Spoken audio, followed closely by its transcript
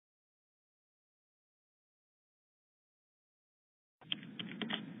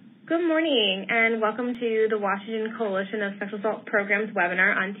Good morning, and welcome to the Washington Coalition of Sexual Assault Programs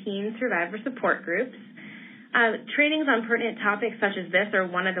webinar on teen survivor support groups. Trainings on pertinent topics such as this are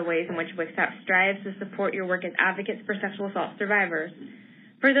one of the ways in which WCSAP strives to support your work as advocates for sexual assault survivors.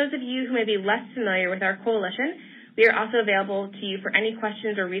 For those of you who may be less familiar with our coalition, we are also available to you for any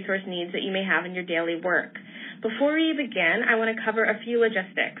questions or resource needs that you may have in your daily work. Before we begin, I want to cover a few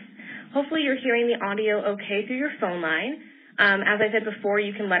logistics. Hopefully you're hearing the audio okay through your phone line. As I said before,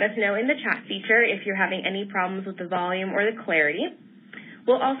 you can let us know in the chat feature if you're having any problems with the volume or the clarity.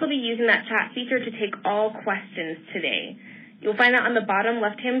 We'll also be using that chat feature to take all questions today. You'll find that on the bottom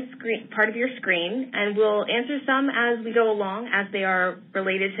left-hand part of your screen, and we'll answer some as we go along as they are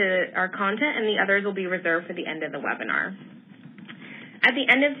related to our content, and the others will be reserved for the end of the webinar. At the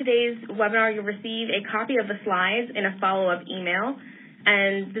end of today's webinar, you'll receive a copy of the slides in a follow-up email,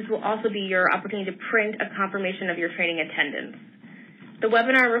 and this will also be your opportunity to print a confirmation of your training attendance. The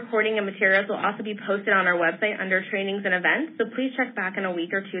webinar recording and materials will also be posted on our website under trainings and events, so please check back in a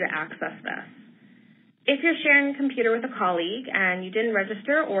week or two to access this. If you're sharing a computer with a colleague and you didn't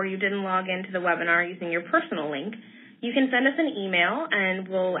register or you didn't log into the webinar using your personal link, you can send us an email and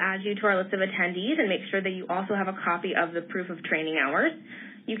we'll add you to our list of attendees and make sure that you also have a copy of the proof of training hours.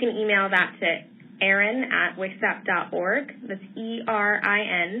 You can email that to erin@wcsap.org. That's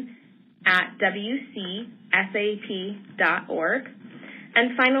ERIN at WCSAP.org.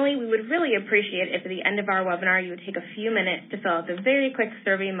 And finally, we would really appreciate if at the end of our webinar you would take a few minutes to fill out the very quick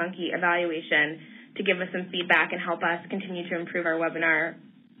SurveyMonkey evaluation to give us some feedback and help us continue to improve our webinar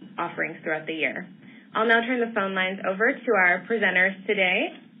offerings throughout the year. I'll now turn the phone lines over to our presenters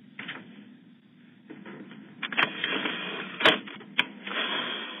today.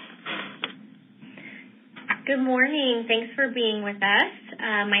 Good morning. Thanks for being with us.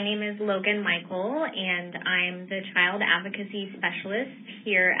 My name is Logan Michael, and I'm the Child Advocacy Specialist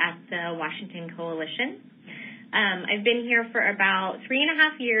here at the Washington Coalition. I've been here for about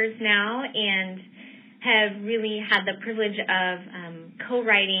 3.5 years now and have really had the privilege of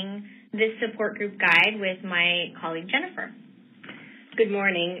co-writing this support group guide with my colleague Jennifer. Good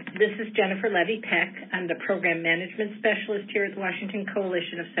morning. This is Jennifer Levy-Peck. I'm the Program Management Specialist here at the Washington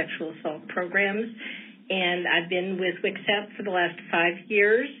Coalition of Sexual Assault Programs. And I've been with WCSAP for the last 5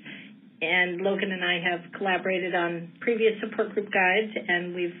 years, and Logan and I have collaborated on previous support group guides,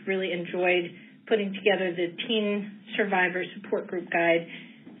 and we've really enjoyed putting together the Teen Survivor Support Group Guide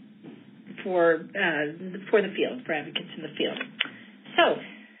for the field, for advocates in the field. So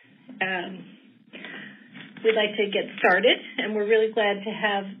we'd like to get started, and we're really glad to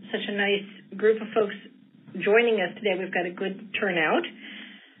have such a nice group of folks joining us today. We've got a good turnout.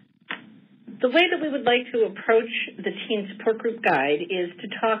 The way that we would like to approach the Teen Support Group Guide is to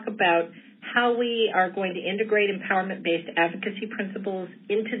talk about how we are going to integrate empowerment-based advocacy principles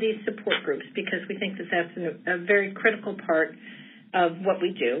into these support groups, because we think that that's a very critical part of what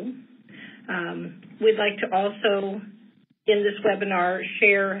we do. We'd like to also, in this webinar,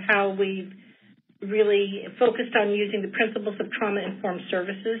 share how we've really focused on using the principles of trauma-informed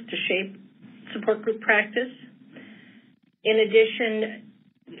services to shape support group practice. In addition,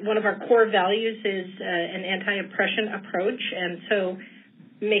 one of our core values is an anti-oppression approach, and so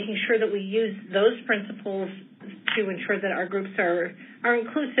making sure that we use those principles to ensure that our groups are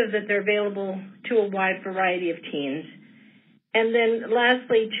inclusive, that they're available to a wide variety of teens. And then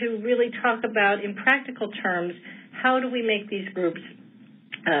lastly, to really talk about, in practical terms, how do we make these groups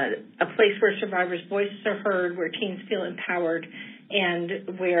a place where survivors' voices are heard, where teens feel empowered,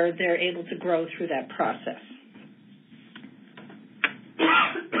 and where they're able to grow through that process.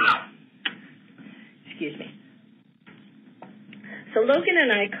 Excuse me. So Logan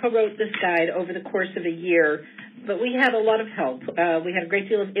and I co-wrote this guide over the course of a year, but we had a lot of help. We had a great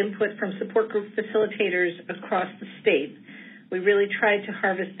deal of input from support group facilitators across the state. We really tried to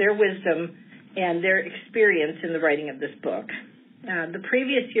harvest their wisdom and their experience in the writing of this book. The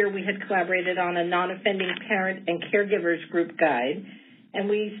previous year, we had collaborated on a non-offending parent and caregivers group guide, and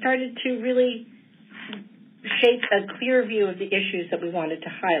we started to really shape a clear view of the issues that we wanted to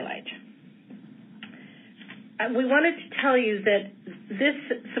highlight. We wanted to tell you that this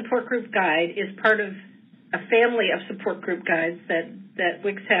support group guide is part of a family of support group guides that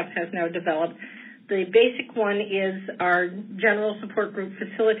WCSAP has now developed. The basic one is our General Support Group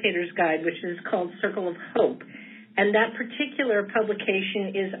Facilitators Guide, which is called Circle of Hope. And that particular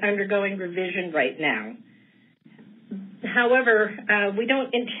publication is undergoing revision right now. However, we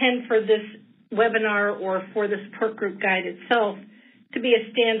don't intend for this webinar or for the support group guide itself to be a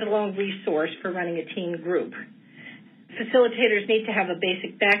standalone resource for running a teen group. Facilitators need to have a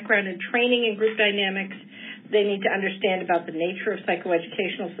basic background in training in group dynamics, They need to understand about the nature of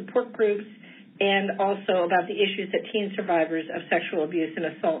psychoeducational support groups and also about the issues that teen survivors of sexual abuse and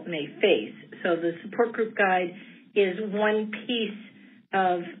assault may face. So the support group guide is one piece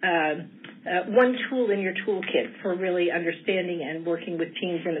of one tool in your toolkit for really understanding and working with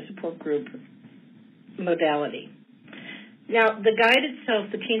teens in a support group modality. Now, the guide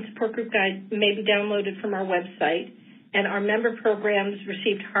itself, the Teen Support Group Guide, may be downloaded from our website, and our member programs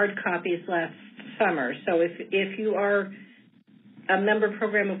received hard copies last summer. So if you are a member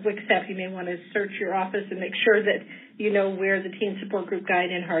program of WCSAP, you may want to search your office and make sure that you know where the Teen Support Group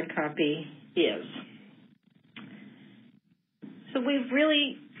Guide in hard copy is. So we've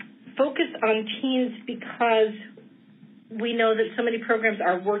really focused on teens because we know that so many programs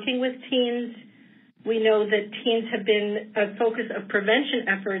are working with teens. We know that teens have been a focus of prevention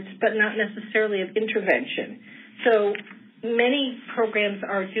efforts, but not necessarily of intervention. So many programs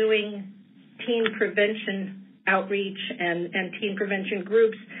are doing teen prevention outreach and teen prevention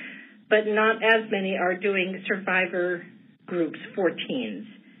groups, but not as many are doing survivor groups for teens.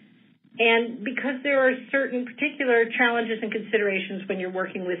 And because there are certain particular challenges and considerations when you're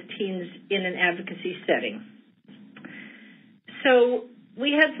working with teens in an advocacy setting. So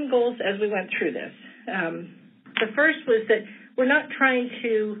we had some goals as we went through this. The first was that we're not trying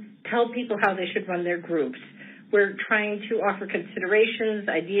to tell people how they should run their groups. We're trying to offer considerations,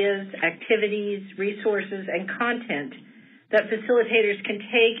 ideas, activities, resources, and content that facilitators can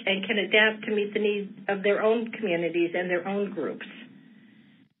take and can adapt to meet the needs of their own communities and their own groups.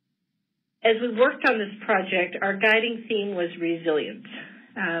 As we worked on this project, our guiding theme was resilience.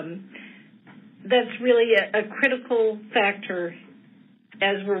 That's really a critical factor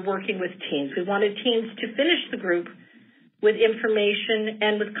as we're working with teens. We wanted teens to finish the group with information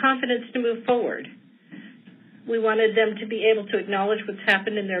and with confidence to move forward. We wanted them to be able to acknowledge what's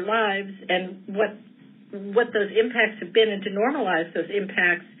happened in their lives and what those impacts have been and to normalize those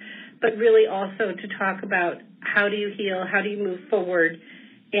impacts, but really also to talk about how do you heal, how do you move forward,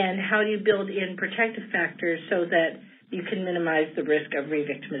 and how do you build in protective factors so that you can minimize the risk of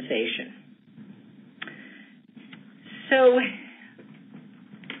re-victimization. So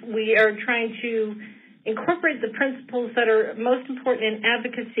we are trying to incorporate the principles that are most important in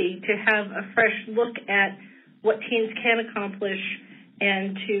advocacy to have a fresh look at what teens can accomplish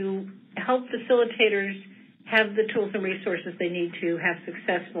and to help facilitators have the tools and resources they need to have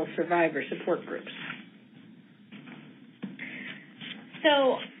successful survivor support groups.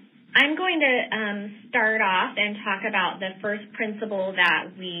 So I'm going to start off and talk about the first principle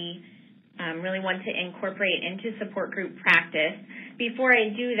that we really want to incorporate into support group practice. Before I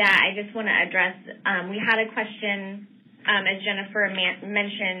do that, I just want to address, we had a question, as Jennifer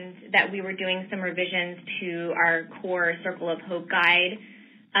mentioned, that we were doing some revisions to our core Circle of Hope guide.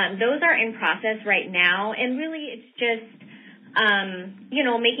 Those are in process right now, and really it's just,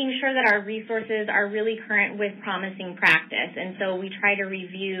 making sure that our resources are really current with promising practice. And so we try to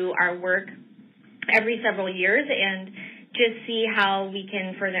review our work every several years and just see how we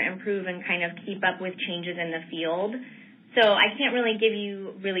can further improve and kind of keep up with changes in the field. So I can't really give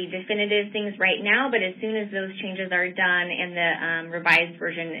you really definitive things right now, but as soon as those changes are done and the revised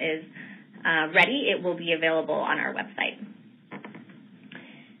version is ready, it will be available on our website.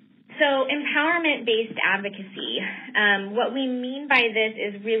 So empowerment-based advocacy. What we mean by this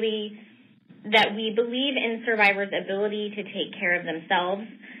is really that we believe in survivors' ability to take care of themselves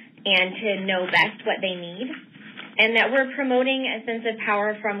and to know best what they need, and that we're promoting a sense of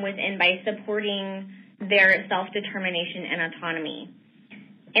power from within by supporting their self-determination and autonomy.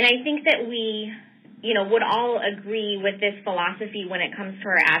 And I think that we, would all agree with this philosophy when it comes to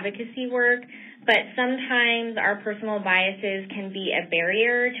our advocacy work, but sometimes our personal biases can be a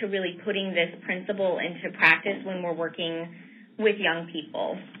barrier to really putting this principle into practice when we're working with young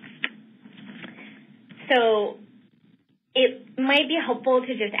people. So it might be helpful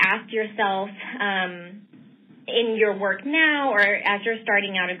to just ask yourself in your work now or as you're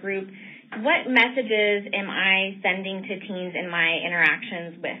starting out a group, what messages am I sending to teens in my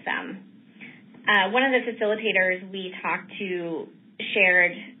interactions with them? One of the facilitators we talked to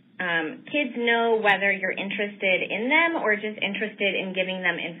shared, kids know whether you're interested in them or just interested in giving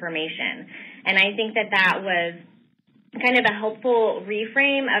them information. And I think that was kind of a helpful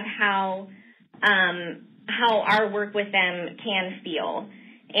reframe of how our work with them can feel.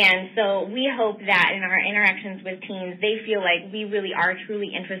 And so we hope that in our interactions with teens, they feel like we really are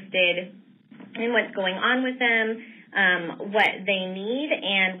truly interested in what's going on with them, what they need,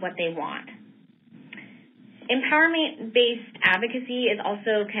 and what they want. Empowerment-based advocacy is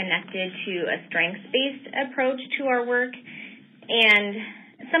also connected to a strengths-based approach to our work, and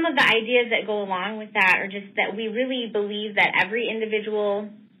some of the ideas that go along with that are just that we really believe that every individual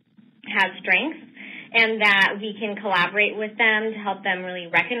has strengths and that we can collaborate with them to help them really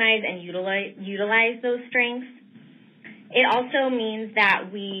recognize and utilize those strengths. It also means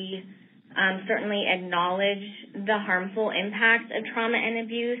that we certainly acknowledge the harmful impacts of trauma and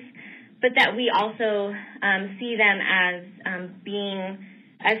abuse, but that we also see them as being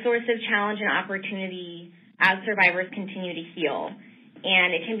a source of challenge and opportunity as survivors continue to heal.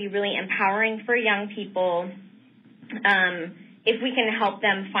 And it can be really empowering for young people if we can help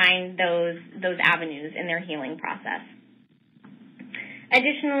them find those avenues in their healing process.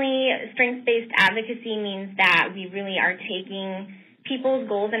 Additionally, strengths-based advocacy means that we really are taking people's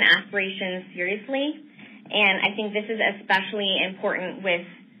goals and aspirations seriously, and I think this is especially important with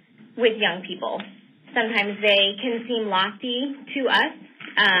young people. Sometimes they can seem lofty to us,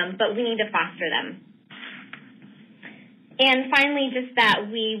 but we need to foster them. And finally, just that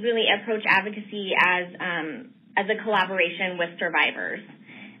we really approach advocacy as a collaboration with survivors,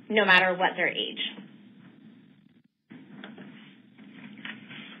 no matter what their age.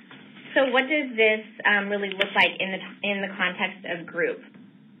 So what does this really look like in the context of group?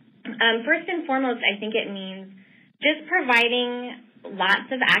 First and foremost, I think it means just providing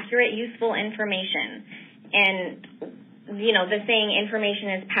lots of accurate, useful information. And, you know, the saying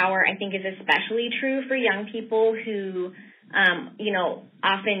information is power, I think is especially true for young people who, you know,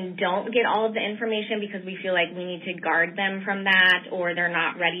 often don't get all of the information because we feel like we need to guard them from that or they're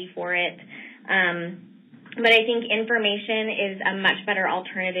not ready for it. But I think information is a much better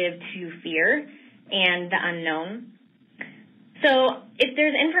alternative to fear and the unknown. So if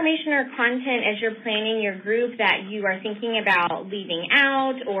there's information or content as you're planning your group that you are thinking about leaving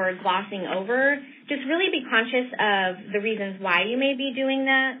out or glossing over, just really be conscious of the reasons why you may be doing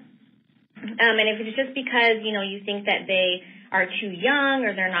that. And if it's just because, you know, you think that they are too young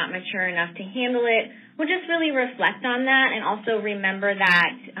or they're not mature enough to handle it, well, just really reflect on that and also remember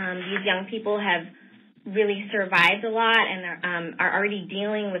that these young people have really survived a lot and are already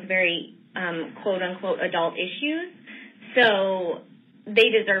dealing with very quote-unquote adult issues. So they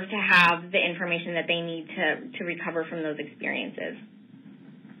deserve to have the information that they need to recover from those experiences.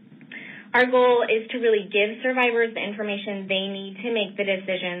 Our goal is to really give survivors the information they need to make the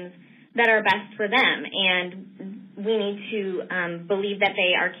decisions that are best for them, and we need to believe that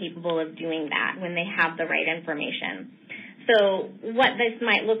they are capable of doing that when they have the right information. So what this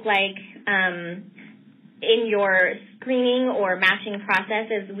might look like in your screening or matching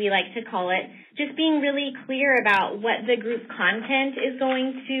process, as we like to call it, just being really clear about what the group content is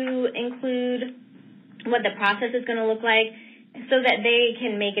going to include, what the process is going to look like, so that they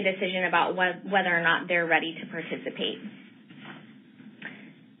can make a decision about whether or not they're ready to participate.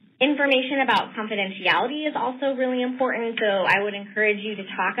 Information about confidentiality is also really important, so I would encourage you to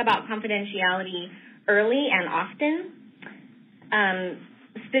talk about confidentiality early and often.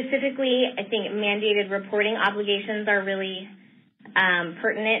 Specifically, I think mandated reporting obligations are really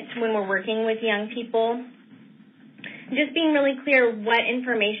pertinent when we're working with young people. Just being really clear what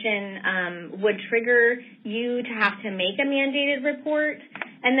information would trigger you to have to make a mandated report,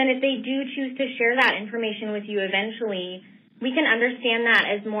 and then if they do choose to share that information with you eventually, we can understand that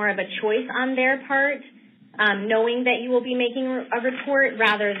as more of a choice on their part, knowing that you will be making a report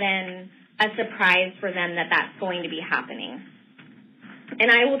rather than a surprise for them that that's going to be happening. And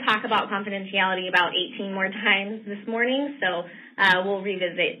I will talk about confidentiality about 18 more times this morning, so we'll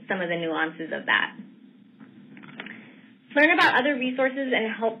revisit some of the nuances of that. Learn about other resources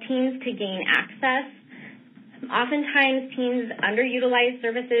and help teens to gain access. Oftentimes, teens underutilize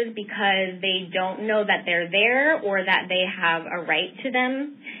services because they don't know that they're there or that they have a right to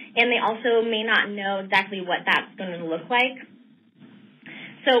them, and they also may not know exactly what that's going to look like.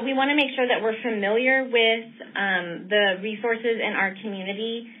 So we want to make sure that we're familiar with the resources in our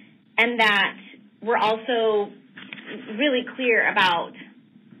community and that we're also really clear about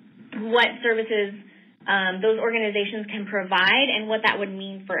what services those organizations can provide and what that would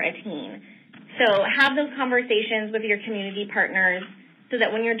mean for a teen. So have those conversations with your community partners so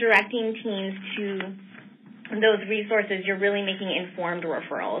that when you're directing teens to those resources, you're really making informed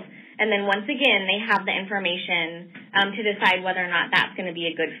referrals. And then once again, they have the information to decide whether or not that's going to be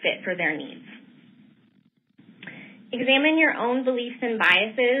a good fit for their needs. Examine your own beliefs and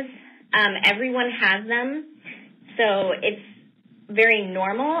biases. Everyone has them, so it's very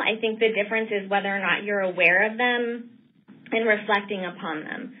normal. I think the difference is whether or not you're aware of them and reflecting upon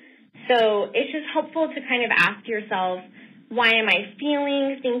them. So it's just helpful to kind of ask yourself, why am I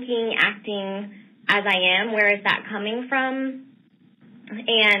feeling, thinking, acting as I am? Where is that coming from?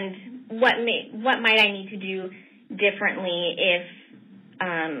 And what might I need to do differently if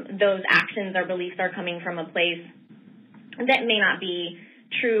those actions or beliefs are coming from a place that may not be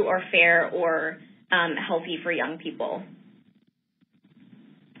true or fair or healthy for young people.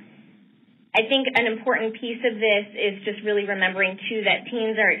 I think an important piece of this is just really remembering, too, that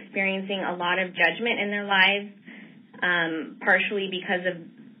teens are experiencing a lot of judgment in their lives, partially because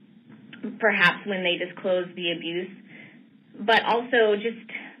of perhaps when they disclose the abuse, but also just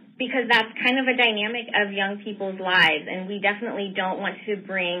because that's kind of a dynamic of young people's lives, and we definitely don't want to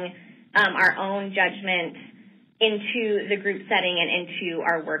bring our own judgment into the group setting and into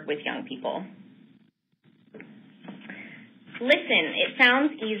our work with young people. Listen, it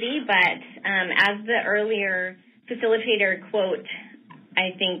sounds easy, but as the earlier facilitator quote,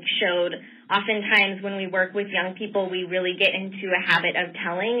 I think, showed, oftentimes when we work with young people, we really get into a habit of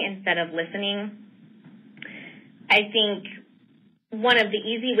telling instead of listening. I think one of the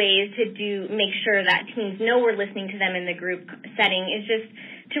easy ways to make sure that teens know we're listening to them in the group setting is just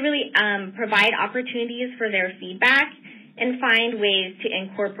to really provide opportunities for their feedback and find ways to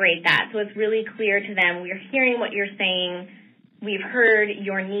incorporate that. So it's really clear to them, we're hearing what you're saying, we've heard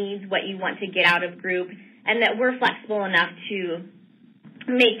your needs, what you want to get out of group, and that we're flexible enough to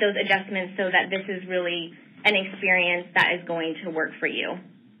make those adjustments so that this is really an experience that is going to work for you.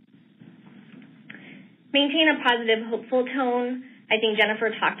 Maintain a positive, hopeful tone. I think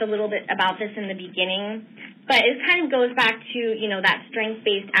Jennifer talked a little bit about this in the beginning, but it kind of goes back to, that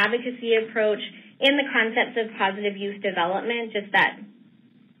strengths-based advocacy approach in the concepts of positive youth development, just that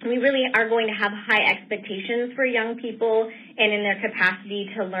we really are going to have high expectations for young people and in their capacity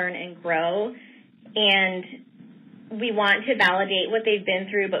to learn and grow. And we want to validate what they've been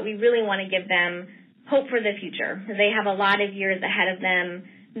through, but we really want to give them hope for the future. They have a lot of years ahead of them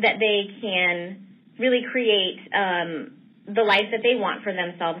that they can really create the life that they want for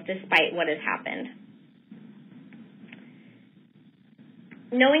themselves despite what has happened.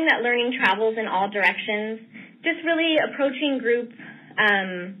 Knowing that learning travels in all directions, just really approaching group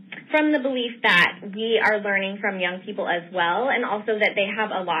from the belief that we are learning from young people as well, and also that they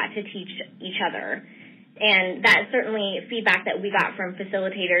have a lot to teach each other. And that's certainly feedback that we got from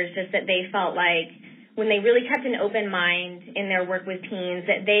facilitators, just that they felt like when they really kept an open mind in their work with teens,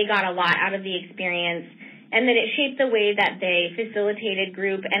 that they got a lot out of the experience, and that it shaped the way that they facilitated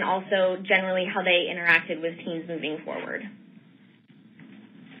group and also generally how they interacted with teens moving forward.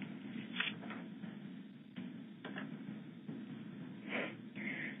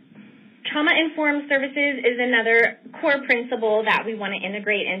 Trauma-informed services is another core principle that we want to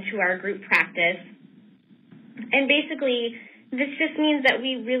integrate into our group practice. And basically, this just means that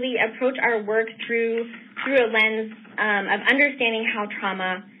we really approach our work through a lens of understanding how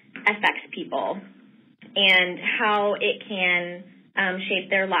trauma affects people and how it can shape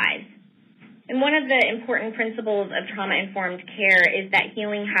their lives. And one of the important principles of trauma-informed care is that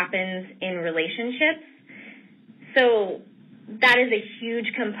healing happens in relationships. So that is a huge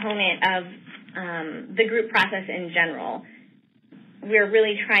component of the group process in general. We're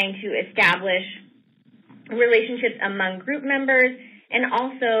really trying to establish relationships among group members, and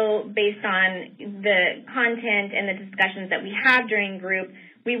also based on the content and the discussions that we have during group,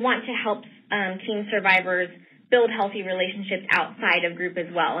 we want to help teen survivors build healthy relationships outside of group as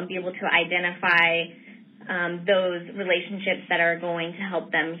well and be able to identify those relationships that are going to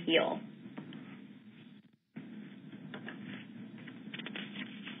help them heal.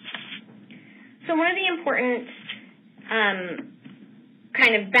 So one of the important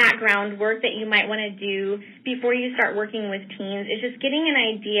kind of background work that you might want to do before you start working with teens is just getting an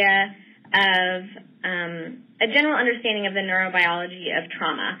idea of a general understanding of the neurobiology of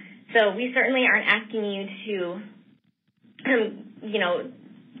trauma. So we certainly aren't asking you to,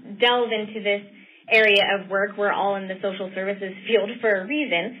 delve into this area of work. We're all in the social services field for a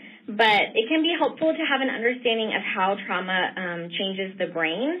reason, but it can be helpful to have an understanding of how trauma changes the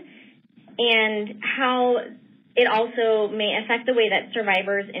brain and how it also may affect the way that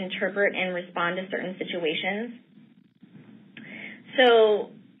survivors interpret and respond to certain situations. So,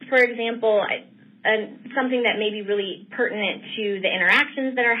 for example, something that may be really pertinent to the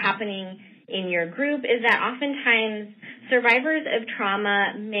interactions that are happening in your group is that oftentimes survivors of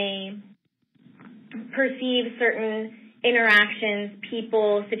trauma may perceive certain interactions,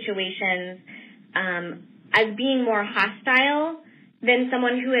 people, situations as being more hostile than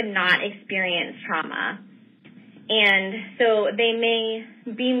someone who had not experienced trauma. And so they may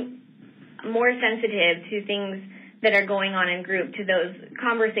be more sensitive to things that are going on in group, to those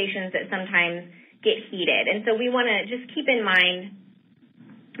conversations that sometimes get heated. And so we want to just keep in mind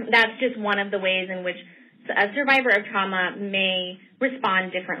that's just one of the ways in which a survivor of trauma may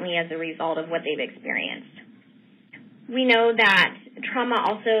respond differently as a result of what they've experienced. We know that trauma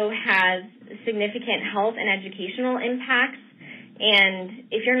also has significant health and educational impacts.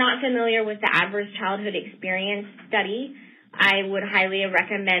 And if you're not familiar with the Adverse Childhood Experience study, I would highly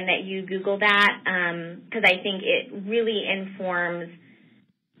recommend that you Google that because I think it really informs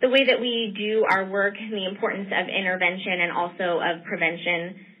the way that we do our work and the importance of intervention and also of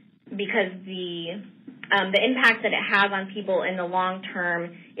prevention, because the impact that it has on people in the long term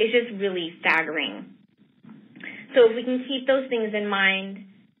is just really staggering. So if we can keep those things in mind,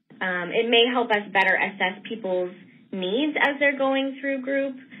 it may help us better assess people's needs as they're going through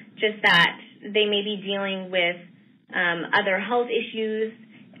group, just that they may be dealing with other health issues.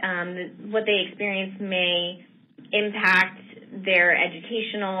 What they experience may impact their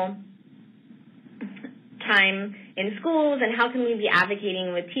educational time in schools, and how can we be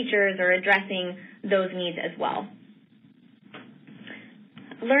advocating with teachers or addressing those needs as well.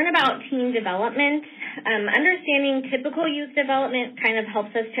 Learn about teen development. Understanding typical youth development kind of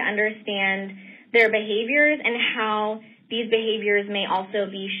helps us to understand their behaviors and how these behaviors may also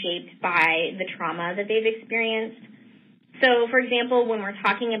be shaped by the trauma that they've experienced. So, for example, when we're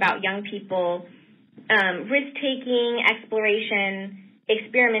talking about young people, risk-taking, exploration,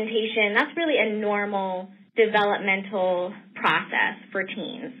 experimentation, that's really a normal developmental process for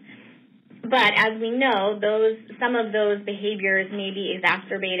teens. But as we know, some of those behaviors may be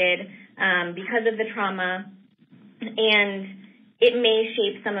exacerbated because of the trauma, and it may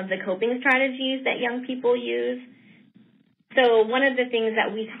shape some of the coping strategies that young people use. So one of the things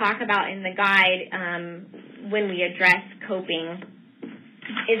that we talk about in the guide when we address coping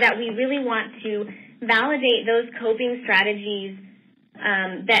is that we really want to validate those coping strategies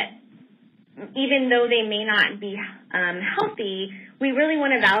that, even though they may not be healthy, we really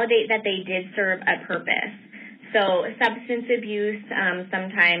want to validate that they did serve a purpose. So substance abuse,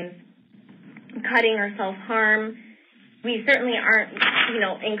 sometimes cutting or self-harm, we certainly aren't,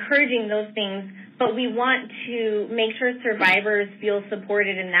 encouraging those things, but we want to make sure survivors feel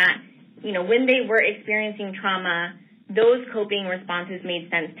supported in that, when they were experiencing trauma, those coping responses made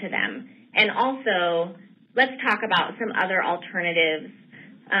sense to them. And also, let's talk about some other alternatives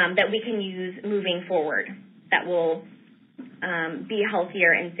that we can use moving forward that will be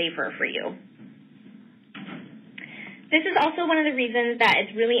healthier and safer for you. This is also one of the reasons that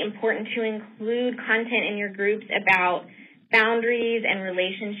it's really important to include content in your groups about boundaries and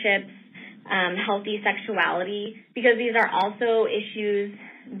relationships, healthy sexuality, because these are also issues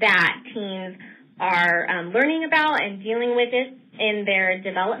that teens are learning about and dealing with it in their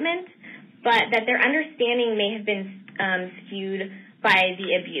development, but that their understanding may have been skewed by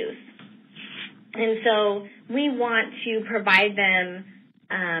the abuse. And so we want to provide them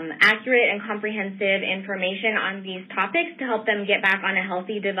accurate and comprehensive information on these topics to help them get back on a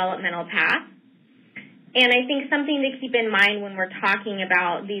healthy developmental path. And I think something to keep in mind when we're talking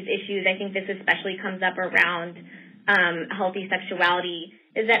about these issues, I think this especially comes up around healthy sexuality,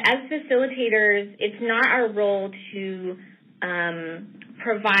 is that as facilitators, it's not our role to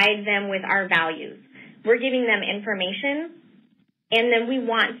provide them with our values. We're giving them information, and then we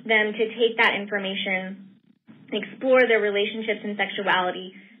want them to take that information, explore their relationships and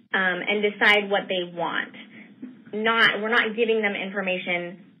sexuality, and decide what they want. We're not giving them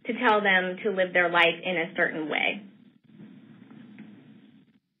information to tell them to live their life in a certain way.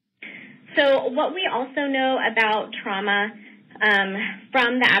 So what we also know about trauma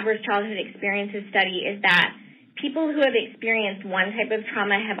from the Adverse Childhood Experiences study is that people who have experienced one type of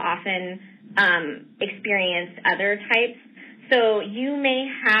trauma have often experienced other types. So you may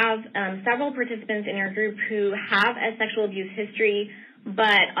have several participants in your group who have a sexual abuse history,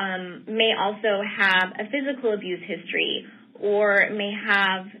 but may also have a physical abuse history, or may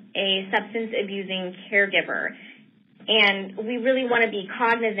have a substance abusing caregiver. And we really want to be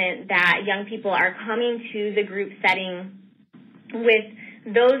cognizant that young people are coming to the group setting with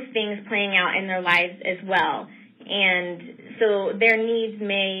those things playing out in their lives as well. And so their needs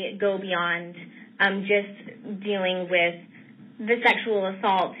may go beyond just dealing with the sexual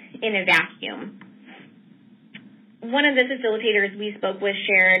assault in a vacuum. One of the facilitators we spoke with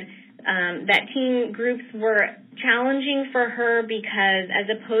shared that teen groups were challenging for her because, as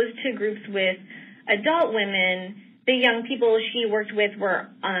opposed to groups with adult women, the young people she worked with were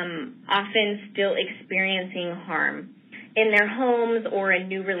often still experiencing harm in their homes or in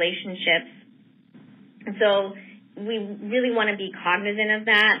new relationships. So we really want to be cognizant of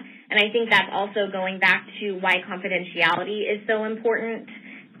that. And I think that's also going back to why confidentiality is so important,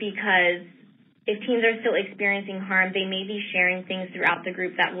 because if teens are still experiencing harm, they may be sharing things throughout the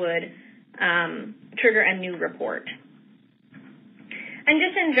group that would trigger a new report. And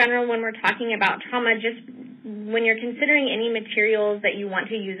just in general, when we're talking about trauma, just when you're considering any materials that you want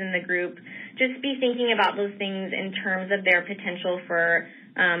to use in the group, just be thinking about those things in terms of their potential for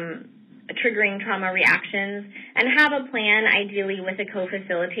triggering trauma reactions, and have a plan, ideally with a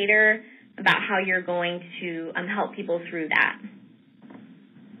co-facilitator, about how you're going to help people through that.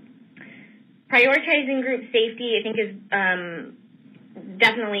 Prioritizing group safety, I think, is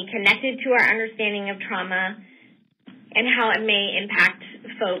definitely connected to our understanding of trauma and how it may impact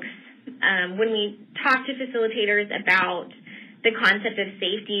folks. When we talk to facilitators about the concept of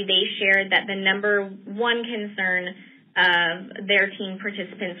safety, they shared that the number one concern of their team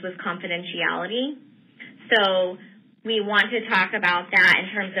participants was confidentiality. So we want to talk about that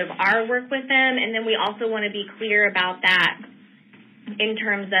in terms of our work with them, and then we also want to be clear about that in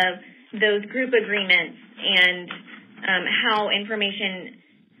terms of those group agreements and how information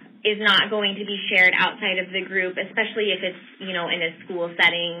is not going to be shared outside of the group, especially if it's, in a school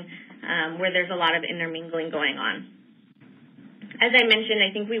setting where there's a lot of intermingling going on. As I mentioned,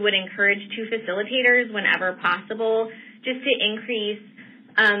 I think we would encourage two facilitators whenever possible, just to increase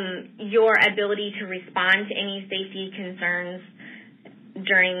your ability to respond to any safety concerns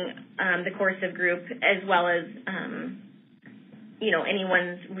during the course of group, as well as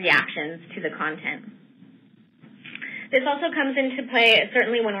anyone's reactions to the content. This also comes into play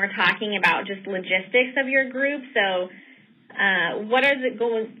certainly when we're talking about just logistics of your group. So what are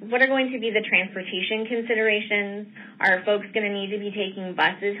going to be the transportation considerations? Are folks going to need to be taking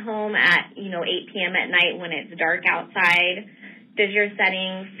buses home at 8 p.m. at night when it's dark outside? Does your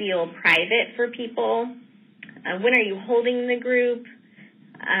setting feel private for people? When are you holding the group?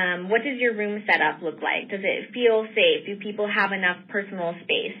 What does your room setup look like? Does it feel safe? Do people have enough personal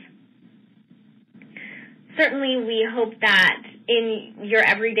space? Certainly, we hope that in your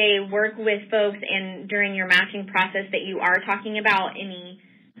everyday work with folks and during your matching process that you are talking about any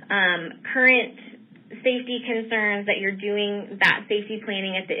current safety concerns, that you're doing that safety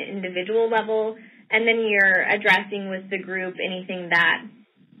planning at the individual level, and then you're addressing with the group anything that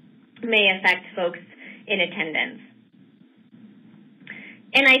may affect folks in attendance.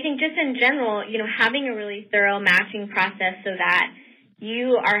 And I think just in general, having a really thorough matching process so that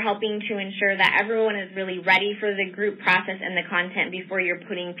you are helping to ensure that everyone is really ready for the group process and the content before you're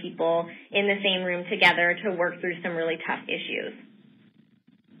putting people in the same room together to work through some really tough issues.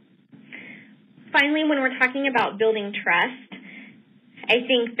 Finally, when we're talking about building trust, I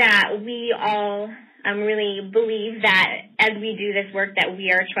think that we all really believe that as we do this work that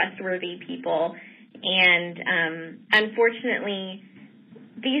we are trustworthy people. And unfortunately,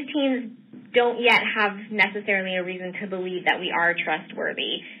 these teams don't yet have necessarily a reason to believe that we are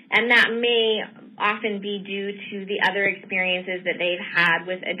trustworthy. And that may often be due to the other experiences that they've had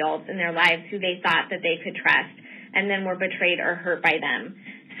with adults in their lives who they thought that they could trust and then were betrayed or hurt by them.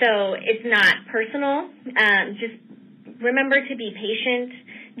 So it's not personal. Just remember to be patient,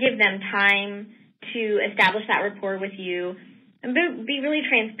 give them time to establish that rapport with you, and be really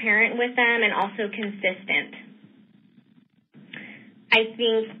transparent with them and also consistent. I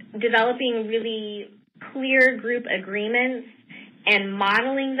think developing really clear group agreements and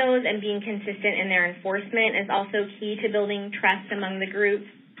modeling those and being consistent in their enforcement is also key to building trust among the group,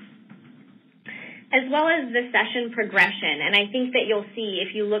 as well as the session progression. And I think that you'll see,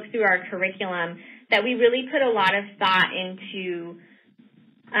 if you look through our curriculum, that we really put a lot of thought into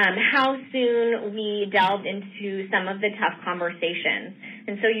how soon we delved into some of the tough conversations.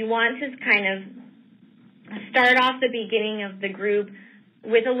 And so you want to kind of start off the beginning of the group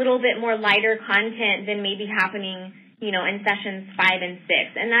with a little bit more lighter content than maybe happening, in sessions 5 and 6.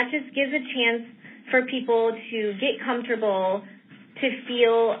 And that just gives a chance for people to get comfortable, to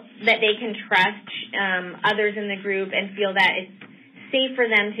feel that they can trust others in the group and feel that it's safe for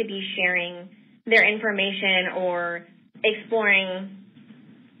them to be sharing their information or exploring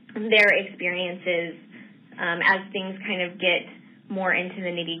their experiences as things kind of get more into the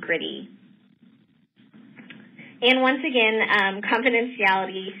nitty-gritty. And once again,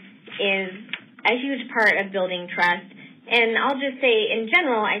 confidentiality is a huge part of building trust. And I'll just say, in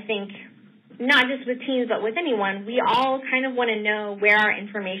general, I think not just with teens, but with anyone, we all kind of want to know where our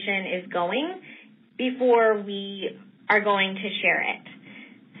information is going before we are going to share it.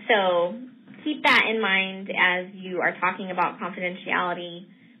 So keep that in mind as you are talking about confidentiality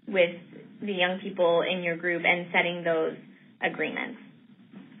with the young people in your group and setting those agreements.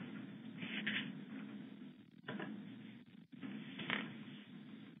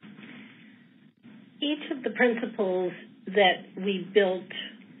 Each of the principles that we built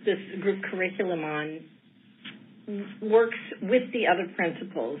this group curriculum on works with the other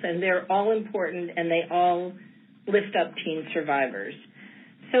principles, and they're all important, and they all lift up teen survivors.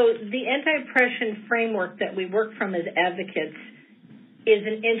 So the anti-oppression framework that we work from as advocates is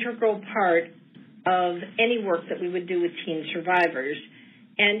an integral part of any work that we would do with teen survivors,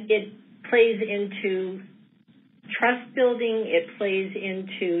 and it plays into trust building, it plays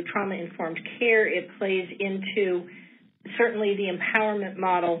into trauma-informed care, it plays into certainly the empowerment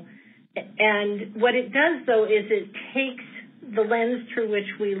model. And what it does, though, is it takes the lens through which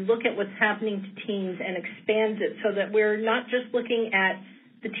we look at what's happening to teens and expands it so that we're not just looking at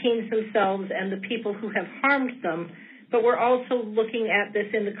the teens themselves and the people who have harmed them, but we're also looking at this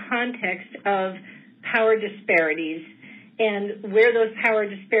in the context of power disparities and where those power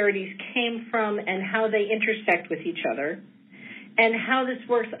disparities came from and how they intersect with each other, and how this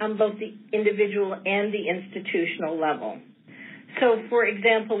works on both the individual and the institutional level. So, for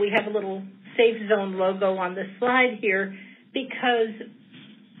example, we have a little Safe Zone logo on the slide here because,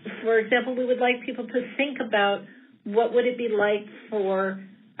 for example, we would like people to think about what would it be like for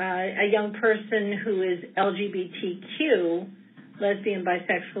a young person who is LGBTQ, lesbian,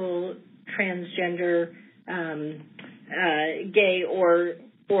 bisexual, transgender, gay, or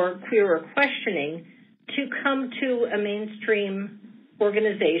queer or questioning, to come to a mainstream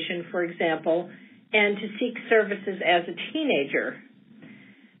organization, for example, and to seek services as a teenager.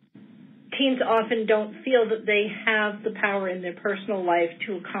 Teens often don't feel that they have the power in their personal life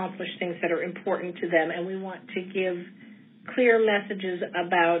to accomplish things that are important to them, and we want to give clear messages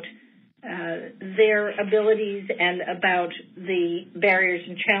about their abilities and about the barriers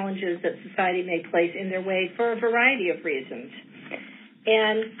and challenges that society may place in their way for a variety of reasons.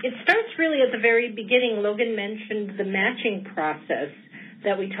 And it starts really at the very beginning. Logan mentioned the matching process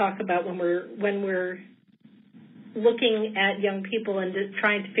that we talk about when we're looking at young people and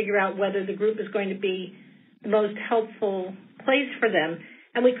trying to figure out whether the group is going to be the most helpful place for them.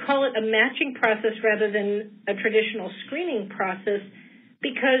 And we call it a matching process rather than a traditional screening process,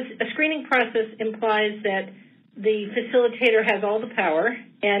 because a screening process implies that the facilitator has all the power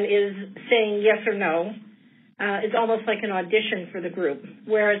and is saying yes or no. It's almost like an audition for the group,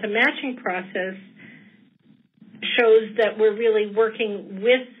 whereas a matching process shows that we're really working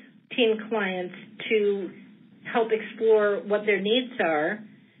with teen clients to help explore what their needs are,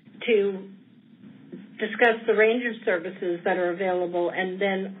 to discuss the range of services that are available, and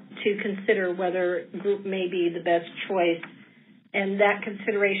then to consider whether group may be the best choice. And that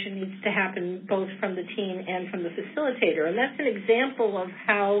consideration needs to happen both from the teen and from the facilitator. And that's an example of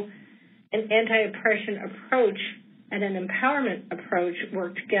how an anti-oppression approach and an empowerment approach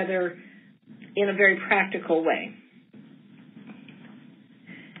work together in a very practical way.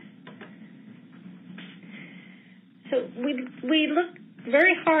 So we look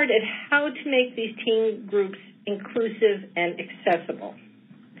very hard at how to make these teen groups inclusive and accessible.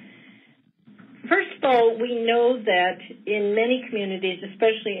 First of all, we know that in many communities,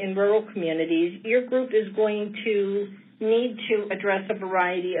 especially in rural communities, your group is going to need to address a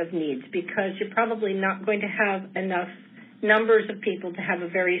variety of needs because you're probably not going to have enough numbers of people to have a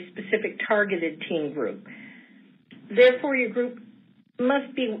very specific targeted teen group. Therefore, your group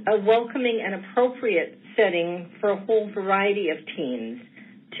must be a welcoming and appropriate setting for a whole variety of teens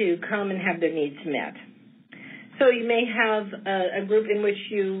to come and have their needs met. So you may have a group in which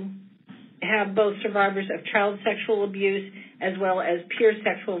you have both survivors of child sexual abuse as well as peer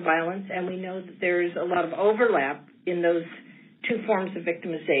sexual violence, and we know that there's a lot of overlap in those two forms of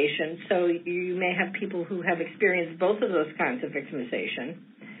victimization. So you may have people who have experienced both of those kinds of victimization.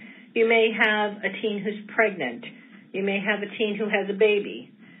 You may have a teen who's pregnant. You may have a teen who has a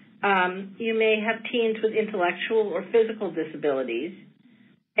baby. You may have teens with intellectual or physical disabilities.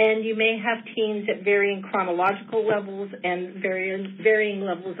 And you may have teens at varying chronological levels and varying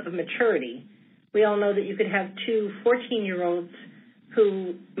levels of maturity. We all know that you could have two 14-year-olds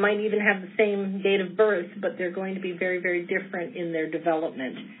who might even have the same date of birth, but they're going to be very, very different in their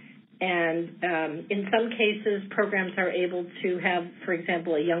development. And in some cases, programs are able to have, for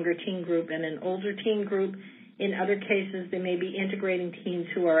example, a younger teen group and an older teen group. In other cases, they may be integrating teens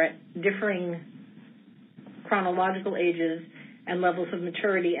who are at differing chronological ages and levels of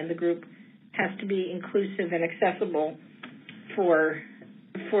maturity, and the group has to be inclusive and accessible for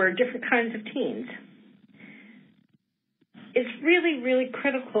different kinds of teens. It's really, really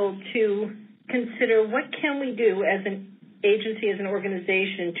critical to consider what can we do as an agency, as an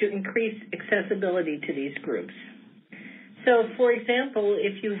organization, to increase accessibility to these groups. So, for example,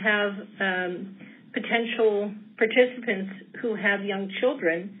 if you have potential participants who have young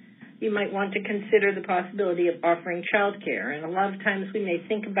children, you might want to consider the possibility of offering child care. And a lot of times we may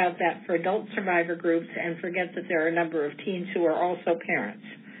think about that for adult survivor groups and forget that there are a number of teens who are also parents.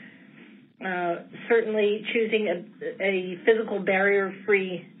 Certainly choosing a physical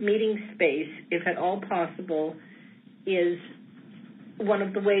barrier-free meeting space, if at all possible, is one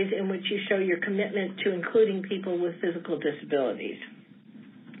of the ways in which you show your commitment to including people with physical disabilities.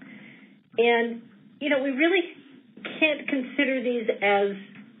 And, we really can't consider these as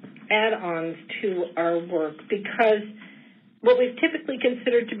add-ons to our work because what we've typically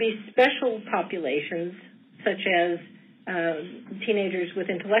considered to be special populations, such as teenagers with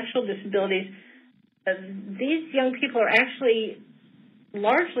intellectual disabilities, these young people are actually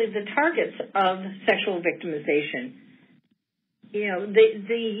largely the targets of sexual victimization.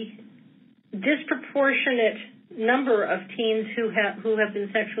 The disproportionate number of teens who have been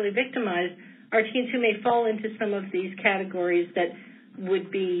sexually victimized are teens who may fall into some of these categories that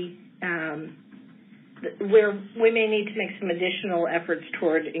would be where we may need to make some additional efforts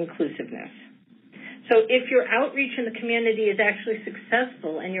toward inclusiveness. So if your outreach in the community is actually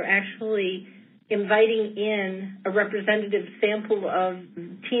successful and you're actually inviting in a representative sample of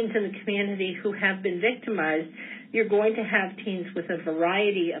teens in the community who have been victimized, you're going to have teens with a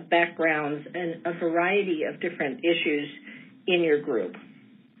variety of backgrounds and a variety of different issues in your group.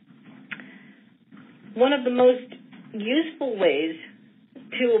 One of the most useful ways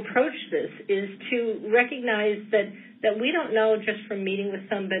to approach this is to recognize that we don't know just from meeting with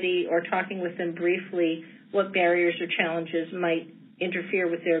somebody or talking with them briefly what barriers or challenges might interfere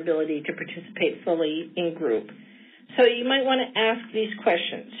with their ability to participate fully in group. So you might want to ask these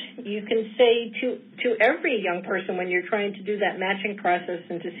questions. You can say to every young person when you're trying to do that matching process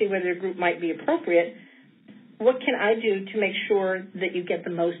and to see whether a group might be appropriate, what can I do to make sure that you get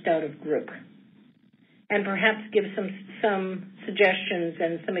the most out of group? And perhaps give some suggestions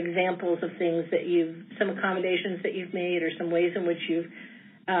and some examples of things that some accommodations that you've made or some ways in which you've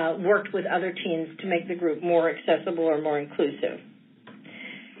worked with other teens to make the group more accessible or more inclusive.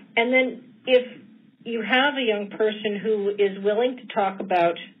 And then if you have a young person who is willing to talk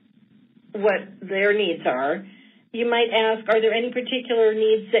about what their needs are, you might ask, are there any particular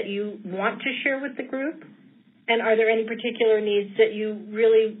needs that you want to share with the group? And are there any particular needs that you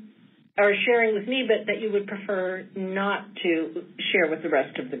really are sharing with me but that you would prefer not to share with the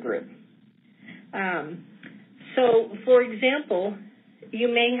rest of the group? So, for example, you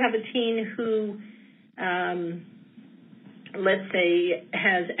may have a teen who, let's say,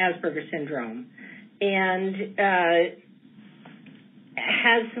 has Asperger's syndrome and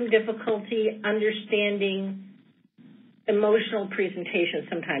has some difficulty understanding emotional presentation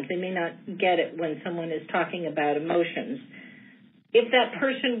sometimes. They may not get it when someone is talking about emotions. If that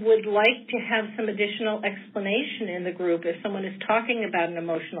person would like to have some additional explanation in the group, if someone is talking about an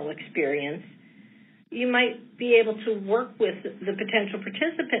emotional experience, you might be able to work with the potential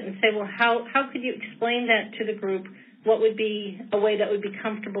participant and say, well, how could you explain that to the group? What would be a way that would be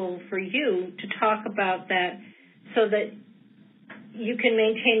comfortable for you to talk about that so that you can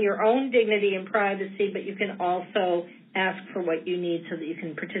maintain your own dignity and privacy, but you can also ask for what you need so that you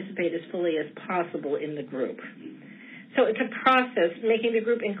can participate as fully as possible in the group. So it's a process. Making the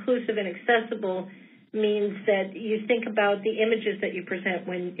group inclusive and accessible means that you think about the images that you present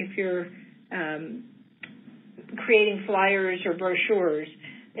if you're creating flyers or brochures.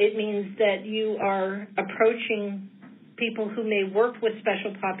 It means that you are approaching people who may work with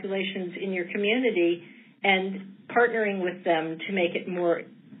special populations in your community and partnering with them to make it more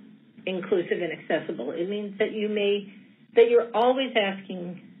inclusive and accessible. It means that you're always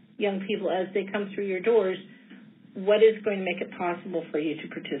asking young people as they come through your doors, what is going to make it possible for you to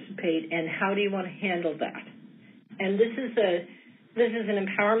participate, and how do you want to handle that? And this is an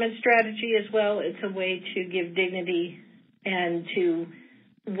empowerment strategy as well. It's a way to give dignity and to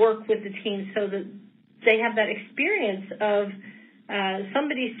work with the teens so that they have that experience of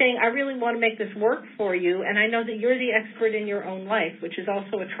somebody saying, I really want to make this work for you, and I know that you're the expert in your own life, which is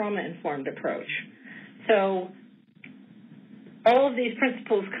also a trauma-informed approach. So all of these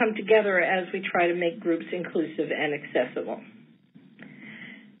principles come together as we try to make groups inclusive and accessible.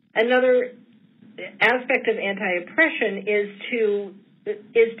 Another aspect of anti-oppression is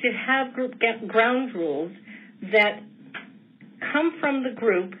to have group ground rules that come from the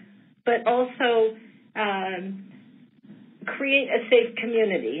group, but also create a safe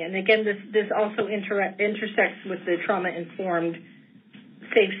community. And again, this also intersects with the trauma-informed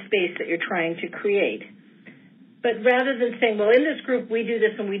safe space that you're trying to create. But rather than saying, well, in this group we do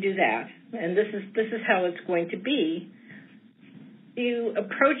this and we do that, and this is how it's going to be, you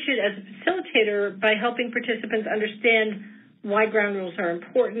approach it as a facilitator by helping participants understand why ground rules are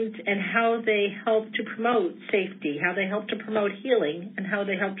important and how they help to promote safety, how they help to promote healing, and how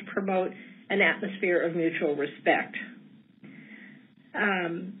they help to promote an atmosphere of mutual respect.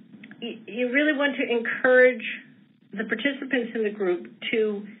 you really want to encourage the participants in the group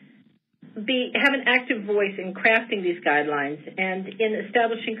to have an active voice in crafting these guidelines and in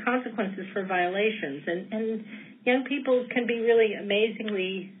establishing consequences for violations. And young people can be really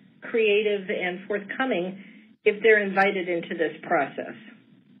amazingly creative and forthcoming if they're invited into this process.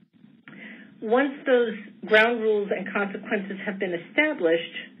 Once those ground rules and consequences have been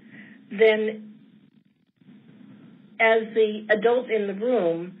established, then as the adult in the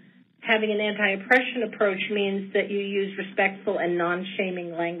room, having an anti-oppression approach means that you use respectful and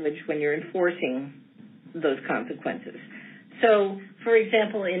non-shaming language when you're enforcing those consequences. So, for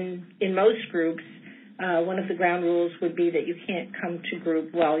example, in most groups, one of the ground rules would be that you can't come to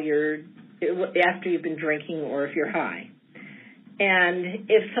group after you've been drinking or if you're high. And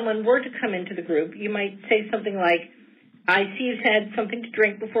if someone were to come into the group, you might say something like, I see you've had something to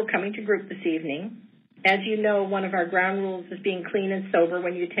drink before coming to group this evening. As you know, one of our ground rules is being clean and sober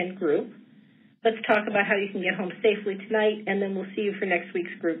when you attend group. Let's talk about how you can get home safely tonight, and then we'll see you for next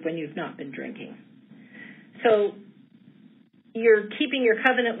week's group when you've not been drinking. So you're keeping your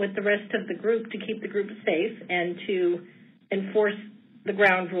covenant with the rest of the group to keep the group safe and to enforce the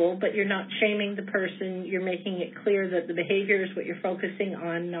ground rule, but you're not shaming the person. You're making it clear that the behavior is what you're focusing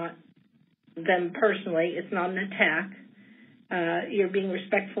on, not them personally. It's not an attack. You're being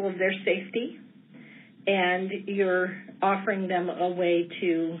respectful of their safety, and you're offering them a way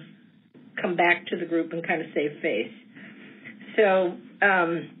to come back to the group and kind of save face. So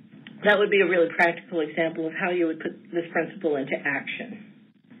that would be a really practical example of how you would put this principle into action.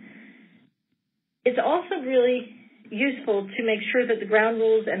 It's also really useful to make sure that the ground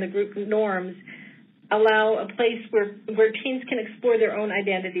rules and the group norms allow a place where teens can explore their own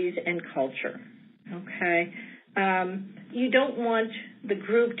identities and culture. Okay? You don't want the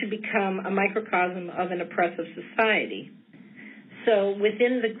group to become a microcosm of an oppressive society. So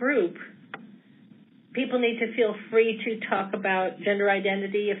within the group, people need to feel free to talk about gender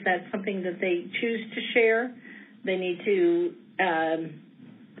identity if that's something that they choose to share. They need to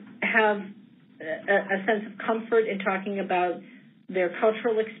have a sense of comfort in talking about their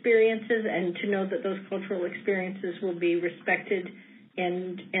cultural experiences and to know that those cultural experiences will be respected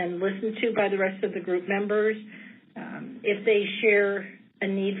and listened to by the rest of the group members. If they share a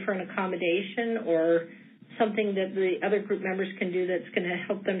need for an accommodation or something that the other group members can do that's going to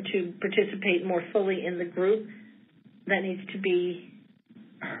help them to participate more fully in the group, that needs to be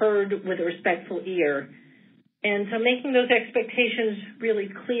heard with a respectful ear. And so making those expectations really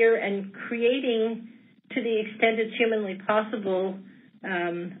clear and creating, to the extent it's humanly possible,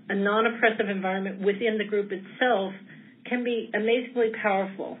 a non-oppressive environment within the group itself can be amazingly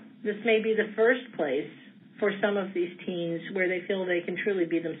powerful. This may be the first place for some of these teens where they feel they can truly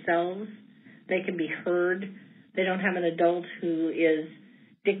be themselves. They can be heard. They don't have an adult who is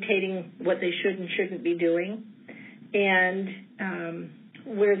dictating what they should and shouldn't be doing. And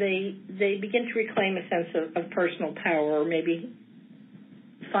where they begin to reclaim a sense of personal power or maybe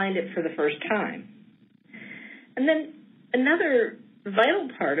find it for the first time. And then another vital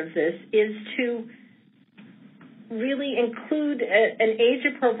part of this is to really include an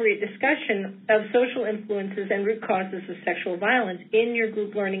age-appropriate discussion of social influences and root causes of sexual violence in your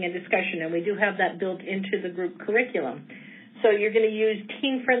group learning and discussion, and we do have that built into the group curriculum. So you're going to use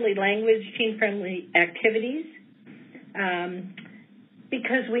teen-friendly language, teen-friendly activities,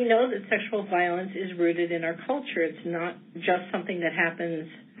 because we know that sexual violence is rooted in our culture. It's not just something that happens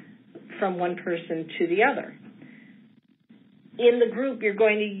from one person to the other. In the group, you're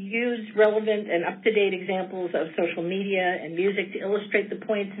going to use relevant and up-to-date examples of social media and music to illustrate the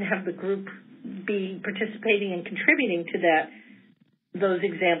points and have the group be participating and contributing to those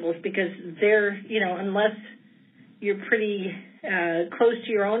examples, because they're, unless you're pretty close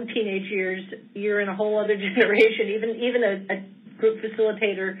to your own teenage years, you're in a whole other generation. Even a group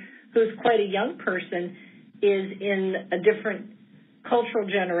facilitator who's quite a young person is in a different cultural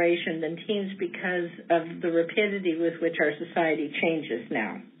generation than teens because of the rapidity with which our society changes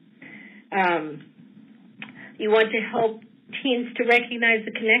now. You want to help teens to recognize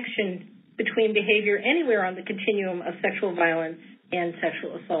the connection between behavior anywhere on the continuum of sexual violence and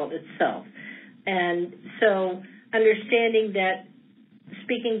sexual assault itself. And so understanding that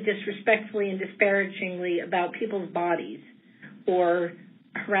speaking disrespectfully and disparagingly about people's bodies or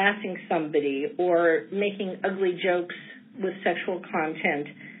harassing somebody or making ugly jokes with sexual content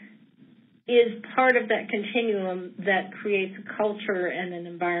is part of that continuum that creates a culture and an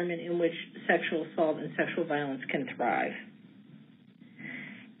environment in which sexual assault and sexual violence can thrive.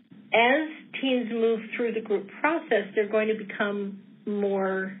 As teens move through the group process, they're going to become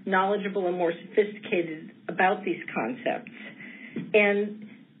more knowledgeable and more sophisticated about these concepts. And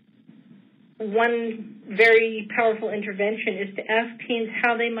one very powerful intervention is to ask teens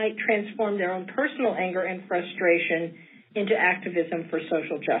how they might transform their own personal anger and frustration into activism for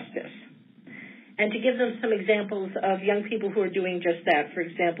social justice, and to give them some examples of young people who are doing just that. For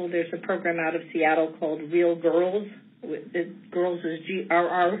example, there's a program out of Seattle called Real Girls. Girls is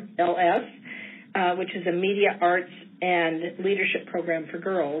GRRLS, which is a media arts and leadership program for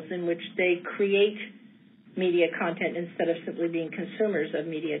girls in which they create media content instead of simply being consumers of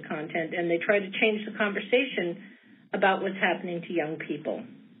media content, and they try to change the conversation about what's happening to young people.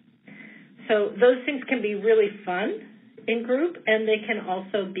 So those things can be really fun in group, and they can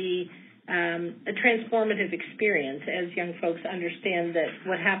also be a transformative experience as young folks understand that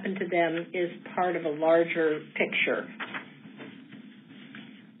what happened to them is part of a larger picture.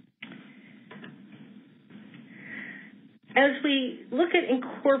 As we look at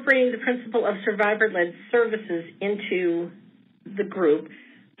incorporating the principle of survivor-led services into the group,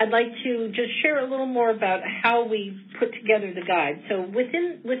 I'd like to just share a little more about how we put together the guide. So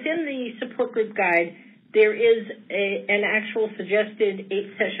within the support group guide, there is an actual suggested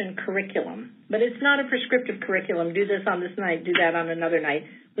 8-session curriculum, but it's not a prescriptive curriculum. Do this on this night, do that on another night.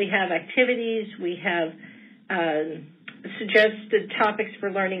 We have activities, we have suggested topics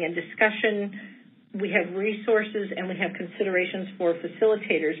for learning and discussion, we have resources, and we have considerations for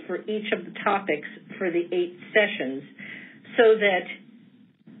facilitators for each of the topics for the 8 sessions so that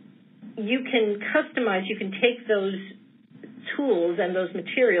you can customize, you can take those tools and those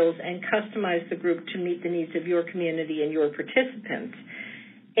materials and customize the group to meet the needs of your community and your participants.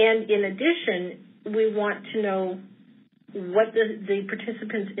 And in addition, we want to know what the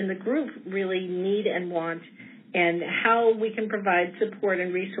participants in the group really need and want and how we can provide support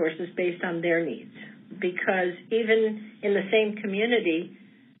and resources based on their needs. Because even in the same community,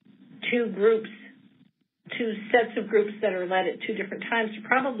 two sets of groups that are led at 2 different times are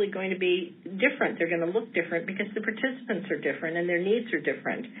probably going to be different. They're going to look different because the participants are different and their needs are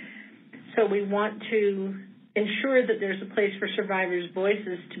different. So we want to ensure that there's a place for survivors'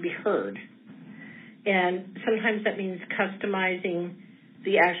 voices to be heard. And sometimes that means customizing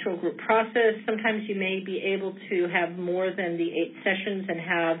the actual group process. Sometimes you may be able to have more than the 8 sessions and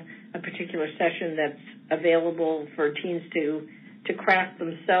have a particular session that's available for teens to craft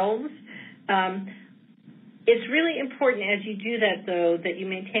themselves. It's really important as you do that, though, that you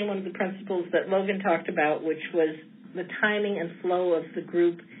maintain one of the principles that Logan talked about, which was the timing and flow of the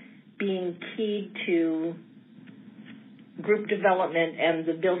group being key to group development and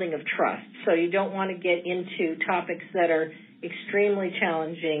the building of trust. So you don't want to get into topics that are extremely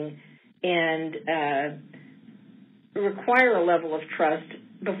challenging and require a level of trust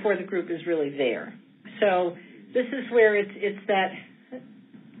before the group is really there. So this is where it's that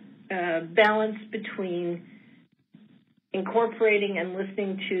balance between incorporating and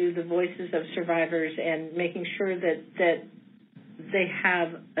listening to the voices of survivors and making sure that they have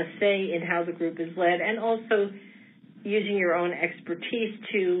a say in how the group is led, and also using your own expertise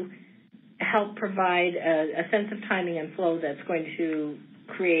to help provide a sense of timing and flow that's going to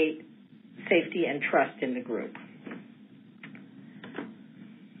create safety and trust in the group.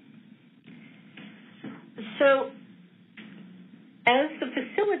 So as the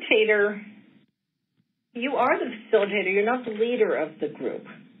facilitator, you are the facilitator. You're not the leader of the group.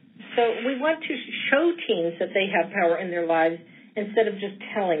 So we want to show teens that they have power in their lives instead of just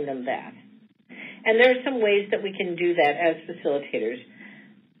telling them that. And there are some ways that we can do that as facilitators.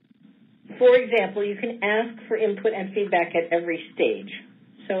 For example, you can ask for input and feedback at every stage.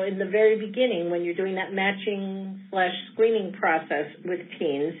 So in the very beginning, when you're doing that matching/screening process with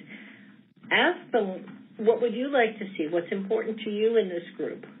teens, ask them, what would you like to see? What's important to you in this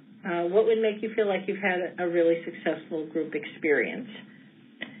group? What would make you feel like you've had a really successful group experience?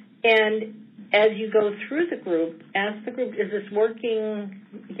 And as you go through the group, ask the group, is this working?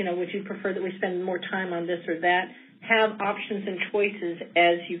 Would you prefer that we spend more time on this or that? Have options and choices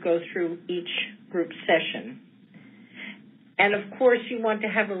as you go through each group session. And, of course, you want to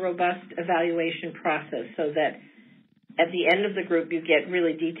have a robust evaluation process so that at the end of the group you get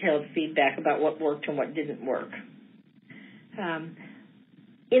really detailed feedback about what worked and what didn't work.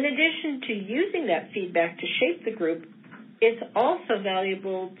 In addition to using that feedback to shape the group, it's also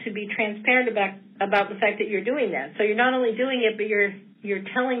valuable to be transparent about the fact that you're doing that. So you're not only doing it, but you're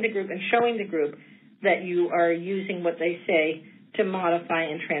telling the group and showing the group that you are using what they say to modify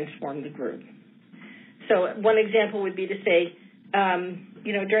and transform the group. So one example would be to say,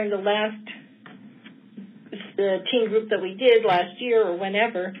 during the last teen group that we did last year or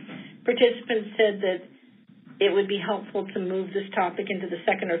whenever, participants said that it would be helpful to move this topic into the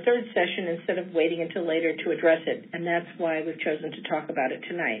second or third session instead of waiting until later to address it, and that's why we've chosen to talk about it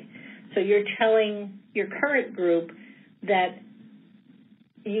tonight. So you're telling your current group that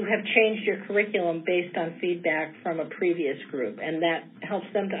you have changed your curriculum based on feedback from a previous group, and that helps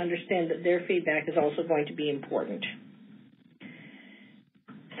them to understand that their feedback is also going to be important.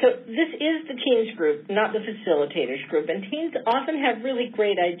 So this is the teens group, not the facilitators group, and teens often have really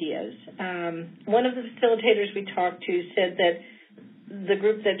great ideas. One of the facilitators we talked to said that the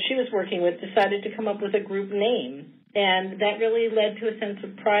group that she was working with decided to come up with a group name, and that really led to a sense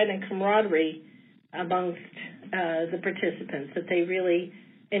of pride and camaraderie amongst the participants, that they really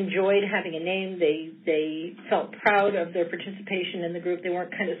enjoyed having a name. They felt proud of their participation in the group. They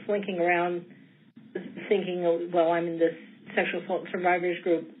weren't kind of slinking around thinking, oh, well, I'm in this sexual assault survivors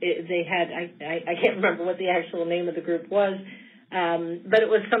group. They had, I can't remember what the actual name of the group was, but it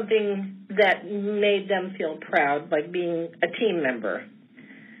was something that made them feel proud, like being a team member.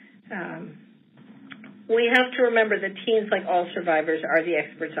 We have to remember that teens, like all survivors, are the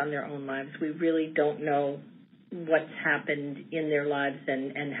experts on their own lives. We really don't know what's happened in their lives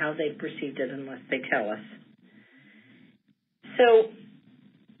and how they perceived it unless they tell us. So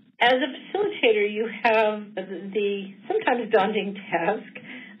as a facilitator, you have the sometimes daunting task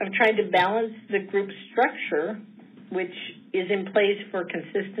of trying to balance the group structure, which is in place for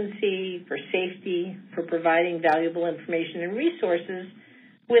consistency, for safety, for providing valuable information and resources,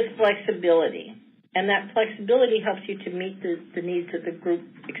 with flexibility. And that flexibility helps you to meet the needs that the group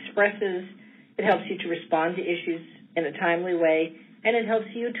expresses. It helps you to respond to issues in a timely way, and it helps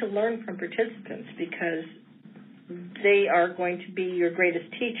you to learn from participants because they are going to be your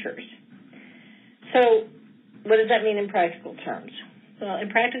greatest teachers. So what does that mean in practical terms? Well, in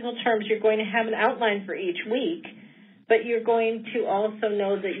practical terms, you're going to have an outline for each week, but you're going to also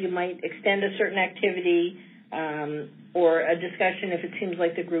know that you might extend a certain activity or a discussion if it seems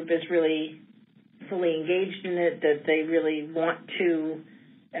like the group is really fully engaged in it, that they really want to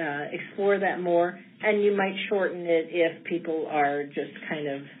explore that more, and you might shorten it if people are just kind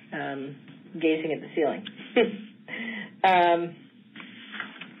of gazing at the ceiling.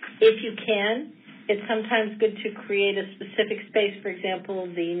 If you can, it's sometimes good to create a specific space, for example,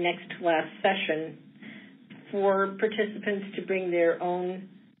 the next to last session, for participants to bring their own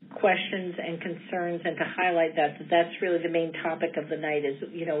questions and concerns and to highlight that's really the main topic of the night is,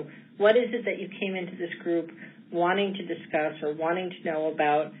 what is it that you came into this group wanting to discuss or wanting to know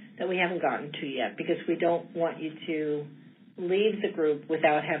about that we haven't gotten to yet, because we don't want you to leave the group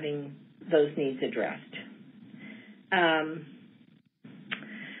without having those needs addressed.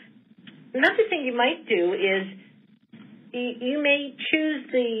 Another thing you might do is you may choose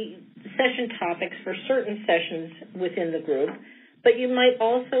the session topics for certain sessions within the group, but you might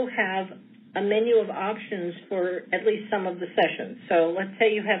also have a menu of options for at least some of the sessions. So let's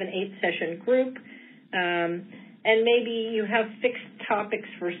say you have an 8-session group, and maybe you have fixed topics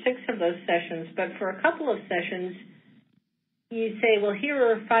for 6 of those sessions, but for a couple of sessions, you say, well, here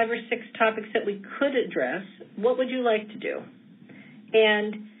are 5 or 6 topics that we could address. What would you like to do?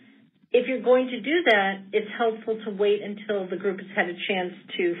 And if you're going to do that, it's helpful to wait until the group has had a chance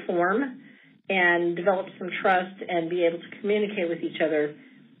to form and develop some trust and be able to communicate with each other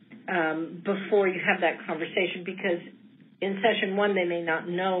before you have that conversation, because in session 1 they may not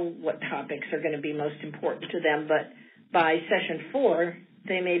know what topics are going to be most important to them, but by session 4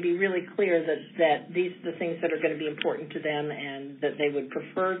 they may be really clear that these are the things that are going to be important to them and that they would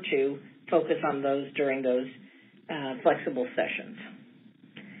prefer to focus on those during those flexible sessions.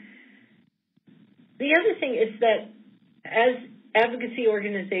 The other thing is that as advocacy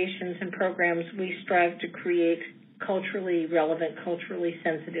organizations and programs, we strive to create culturally relevant, culturally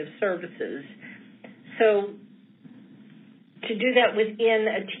sensitive services. So to do that within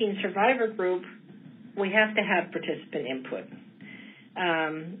a teen survivor group, we have to have participant input.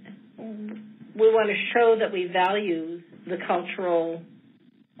 We want to show that we value the cultural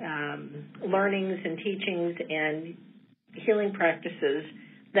learnings and teachings and healing practices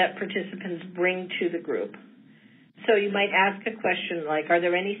that participants bring to the group. So you might ask a question like, are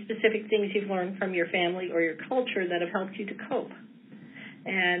there any specific things you've learned from your family or your culture that have helped you to cope?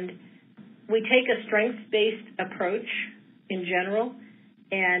 And we take a strengths-based approach in general,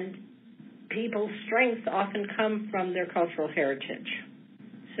 and people's strengths often come from their cultural heritage.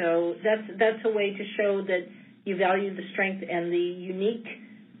 So that's a way to show that you value the strength and the unique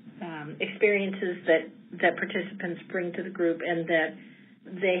experiences that participants bring to the group, and that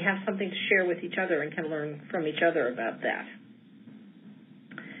they have something to share with each other and can learn from each other about that.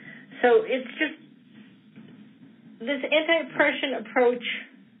 So it's just this anti-oppression approach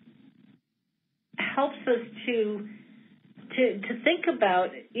helps us to think about,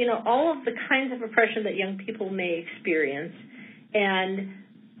 all of the kinds of oppression that young people may experience, and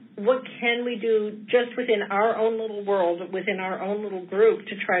what can we do just within our own little world, within our own little group,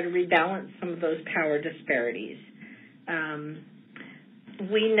 to try to rebalance some of those power disparities?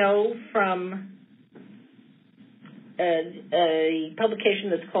 We know from a publication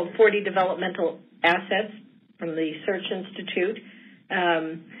that's called 40 Developmental Assets from the Search Institute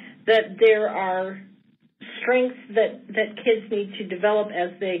that there are strengths that kids need to develop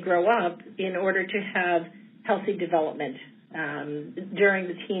as they grow up in order to have healthy development during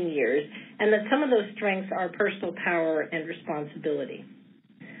the teen years, and that some of those strengths are personal power and responsibility.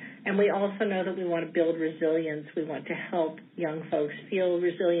 And we also know that we want to build resilience. We want to help young folks feel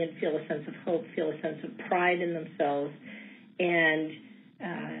resilient, feel a sense of hope, feel a sense of pride in themselves, and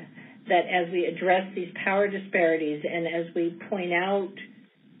that as we address these power disparities and as we point out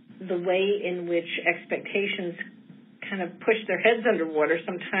the way in which expectations kind of push their heads underwater,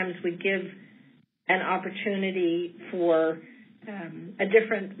 sometimes we give an opportunity for a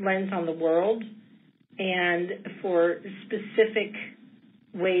different lens on the world and for specific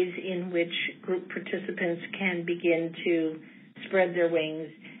ways in which group participants can begin to spread their wings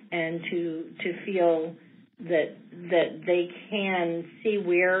and to feel that they can see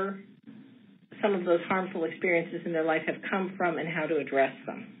where some of those harmful experiences in their life have come from and how to address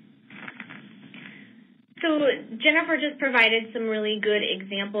them. So Jennifer just provided some really good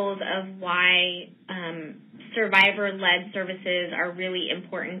examples of why survivor-led services are really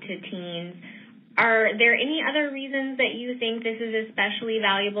important to teens. Are there any other reasons that you think this is especially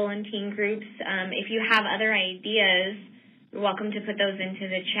valuable in teen groups? If you have other ideas, you're welcome to put those into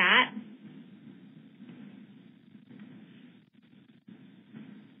the chat.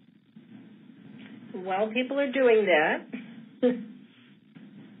 While people are doing that, let's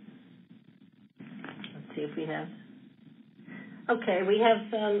see if we have. Okay, we have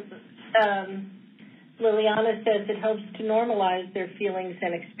some. Liliana says it helps to normalize their feelings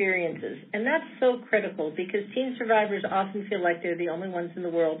and experiences. And that's so critical because teen survivors often feel like they're the only ones in the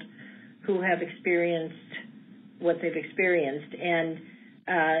world who have experienced what they've experienced. And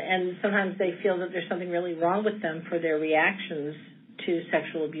sometimes they feel that there's something really wrong with them for their reactions to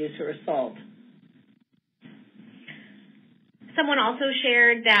sexual abuse or assault. Someone also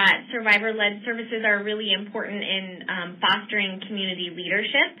shared that survivor-led services are really important in fostering community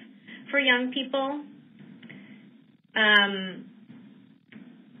leadership for young people.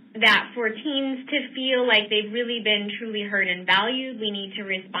 That for teens to feel like they've really been truly heard and valued, we need to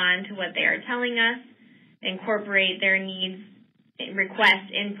respond to what they are telling us, incorporate their needs,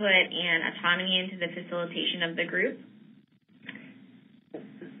 request input, and autonomy into the facilitation of the group.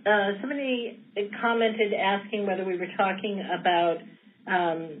 Somebody commented asking whether we were talking about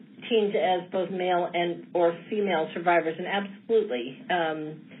teens as both male and or female survivors, and absolutely.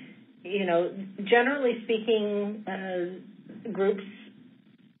 Generally speaking, groups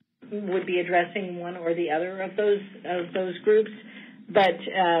would be addressing one or the other of those groups, but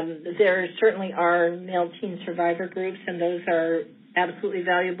there certainly are male teen survivor groups, and those are absolutely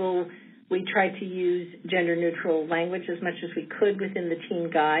valuable. We tried to use gender-neutral language as much as we could within the teen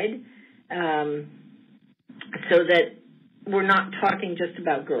guide, so that we're not talking just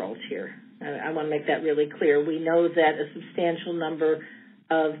about girls here. I want to make that really clear. We know that a substantial number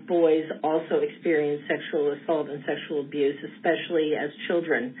of boys also experience sexual assault and sexual abuse, especially as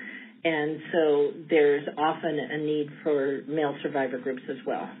children. And so there's often a need for male survivor groups as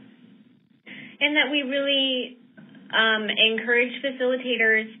well. And that we really encourage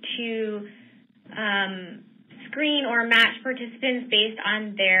facilitators to screen or match participants based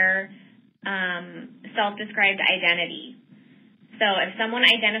on their self-described identity. So if someone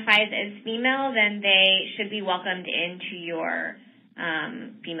identifies as female, then they should be welcomed into your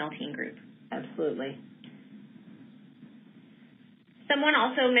female teen group. Absolutely. Someone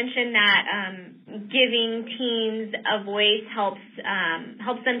also mentioned that giving teens a voice helps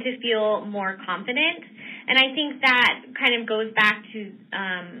them to feel more confident. And I think that kind of goes back to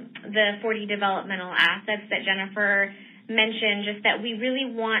the 40 developmental assets that Jennifer mentioned, just that we really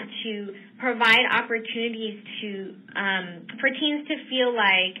want to provide opportunities to for teens to feel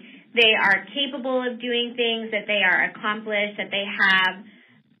like they are capable of doing things, that they are accomplished, that they have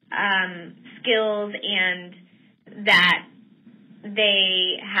skills, and that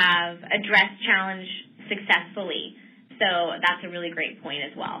they have addressed challenge successfully. So that's a really great point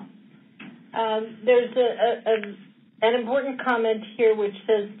as well. There's an important comment here which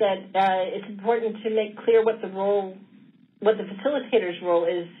says that it's important to make clear what the facilitator's role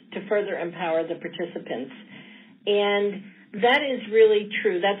is to further empower the participants. And that is really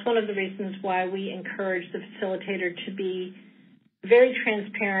true. That's one of the reasons why we encourage the facilitator to be very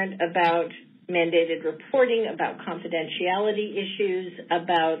transparent about mandated reporting, about confidentiality issues,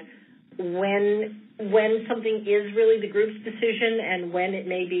 about when something is really the group's decision and when it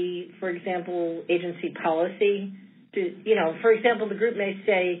may be, for example, agency policy. For example, the group may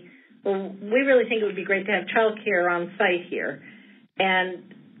say, well, we really think it would be great to have childcare on site here.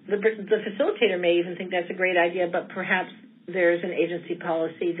 And the facilitator may even think that's a great idea, but perhaps there's an agency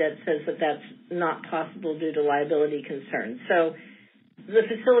policy that says that that's not possible due to liability concerns. So the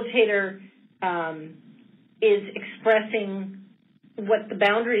facilitator is expressing what the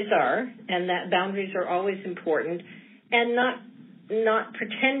boundaries are, and that boundaries are always important, and not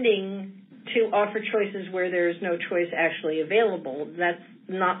pretending to offer choices where there is no choice actually available. That's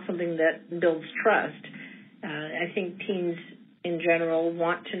not something that builds trust. I think teens in general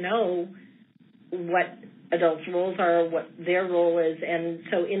want to know what adults' roles are, what their role is, and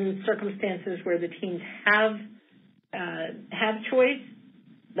so in circumstances where the teens have choice,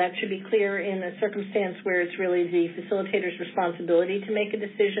 that should be clear. In a circumstance where it's really the facilitator's responsibility to make a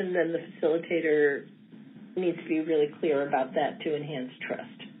decision, then the facilitator needs to be really clear about that to enhance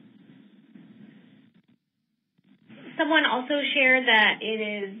trust. Someone also shared that it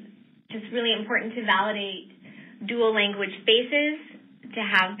is just really important to validate dual language spaces, to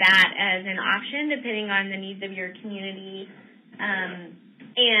have that as an option depending on the needs of your community,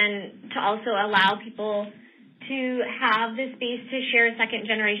 and to also allow people to have the space to share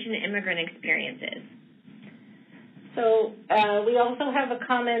second-generation immigrant experiences. So we also have a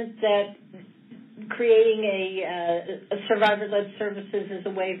comment that creating a survivor-led services is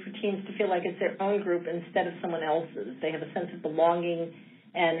a way for teens to feel like it's their own group instead of someone else's. They have a sense of belonging,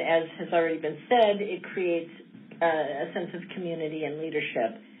 and as has already been said, it creates a sense of community and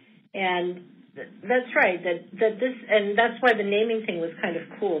leadership. And that's right, and that's why the naming thing was kind of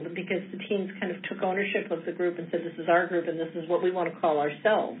cool, because the teens kind of took ownership of the group and said, this is our group and this is what we want to call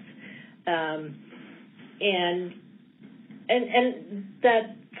ourselves. And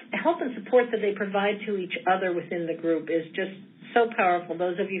that help and support that they provide to each other within the group is just so powerful.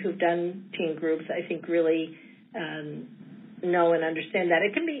 Those of you who've done teen groups, I think, really know and understand that.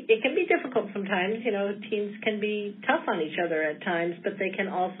 It can be difficult sometimes. Teens can be tough on each other at times, but they can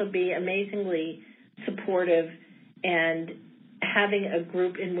also be amazingly supportive, and having a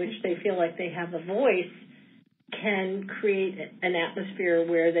group in which they feel like they have a voice can create an atmosphere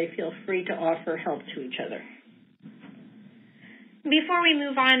where they feel free to offer help to each other. Before we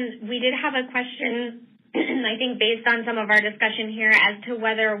move on, we did have a question, I think based on some of our discussion here, as to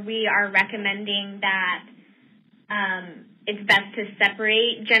whether we are recommending that it's best to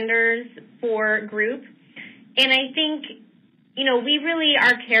separate genders for group. And I think, we really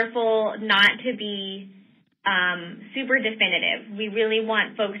are careful not to be super definitive. We really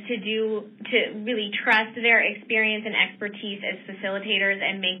want folks to really trust their experience and expertise as facilitators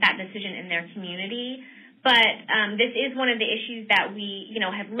and make that decision in their community. But this is one of the issues that we,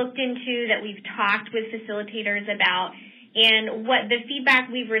 have looked into, that we've talked with facilitators about. And what the feedback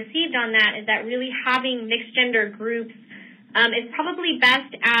we've received on that is that really having mixed gender groups is probably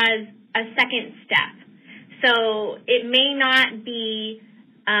best as a second step. So it may not be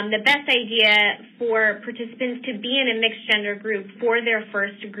the best idea for participants to be in a mixed gender group for their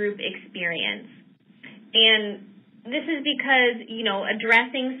first group experience. And this is because,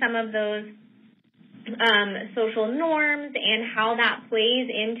 addressing some of those social norms and how that plays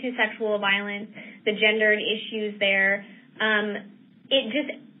into sexual violence, the gendered issues there, it just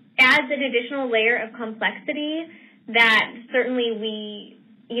adds an additional layer of complexity that certainly we,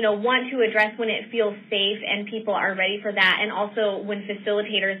 want to address when it feels safe and people are ready for that, and also when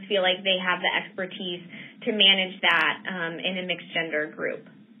facilitators feel like they have the expertise to manage that in a mixed gender group.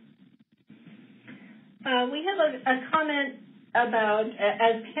 We have a comment about,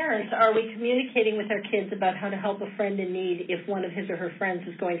 as parents, are we communicating with our kids about how to help a friend in need if one of his or her friends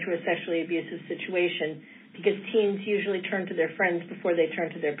is going through a sexually abusive situation? Because teens usually turn to their friends before they turn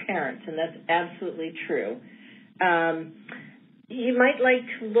to their parents, and that's absolutely true. You might like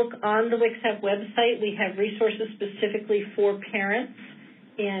to look on the WCSAP website. We have resources specifically for parents,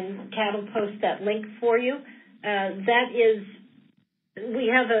 and Kat will post that link for you.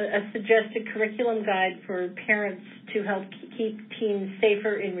 We have a suggested curriculum guide for parents to help keep teens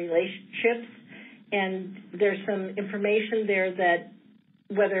safer in relationships, and there's some information there that,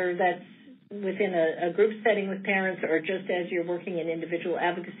 whether that's within a group setting with parents or just as you're working in individual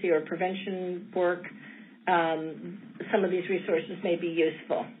advocacy or prevention work, some of these resources may be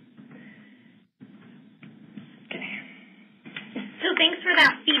useful. Okay. So thanks for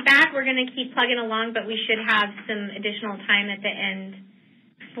that feedback. We're going to keep plugging along, but we should have some additional time at the end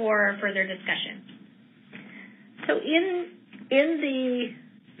for further discussion. So in the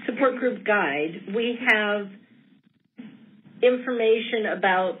support group guide, we have information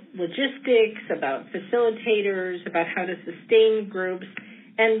about logistics, about facilitators, about how to sustain groups,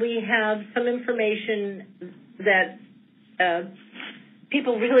 and we have some information that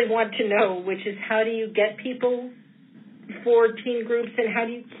people really want to know, which is how do you get people for teen groups and how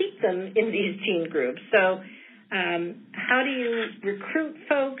do you keep them in these teen groups. So how do you recruit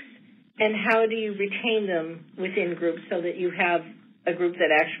folks and how do you retain them within groups so that you have a group that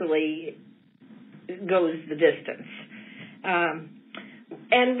actually goes the distance.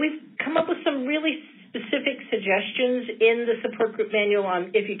 And we've come up with some really specific suggestions in the support group manual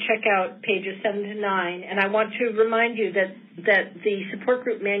if you check out pages 7 to 9. And I want to remind you that the support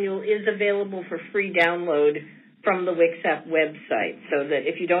group manual is available for free download from the WICSAP website, so that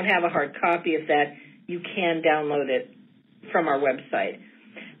if you don't have a hard copy of that, you can download it from our website.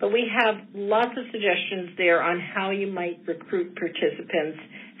 But we have lots of suggestions there on how you might recruit participants,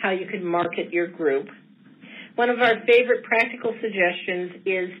 how you could market your group. One of our favorite practical suggestions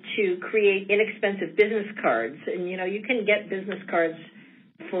is to create inexpensive business cards. And, you know, you can get business cards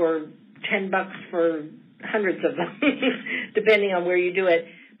for $10 for hundreds of them, depending on where you do it.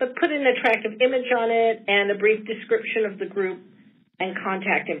 But put an attractive image on it and a brief description of the group and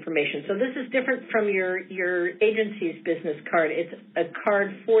contact information. So this is different from your agency's business card. It's a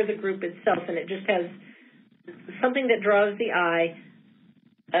card for the group itself, and it just has something that draws the eye,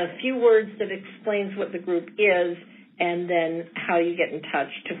 a few words that explains what the group is, and then how you get in touch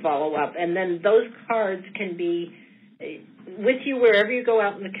to follow up. And then those cards can be with you wherever you go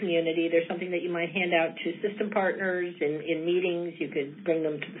out in the community. There's something that you might hand out to system partners in meetings. You could bring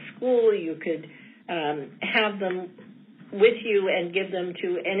them to the school. You could have them with you and give them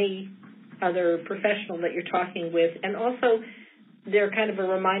to any other professional that you're talking with. And also, they're kind of a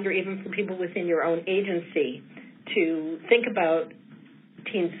reminder even for people within your own agency to think about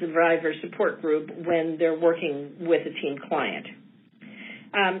teen survivor support group when they're working with a teen client.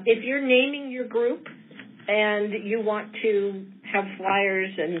 If you're naming your group and you want to have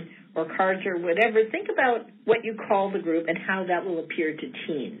flyers or cards or whatever, think about what you call the group and how that will appear to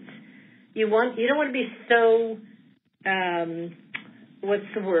teens. You don't want to be so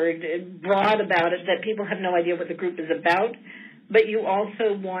broad about it that people have no idea what the group is about, but you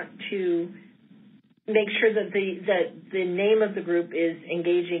also want to make sure that the name of the group is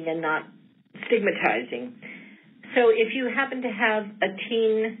engaging and not stigmatizing. So if you happen to have a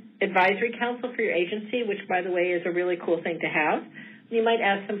teen advisory council for your agency, which, by the way, is a really cool thing to have, you might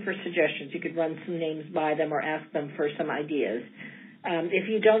ask them for suggestions. You could run some names by them or ask them for some ideas. If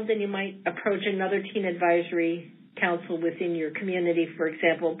you don't, then you might approach another teen advisory council within your community. For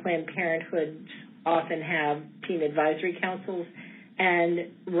example, Planned Parenthood often have teen advisory councils,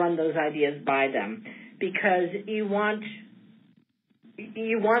 and run those ideas by them, because you want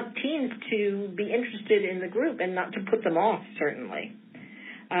teens to be interested in the group and not to put them off, certainly.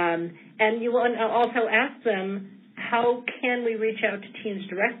 And you want to also ask them, how can we reach out to teens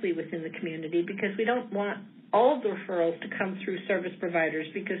directly within the community, because we don't want all the referrals to come through service providers,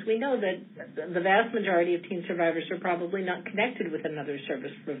 because we know that the vast majority of teen survivors are probably not connected with another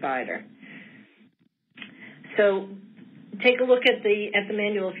service provider. So take a look at the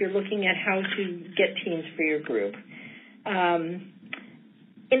manual if you're looking at how to get teens for your group.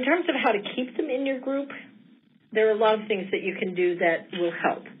 In terms of how to keep them in your group, there are a lot of things that you can do that will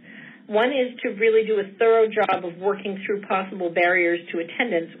help. One is to really do a thorough job of working through possible barriers to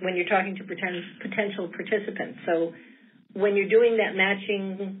attendance when you're talking to potential participants. So when you're doing that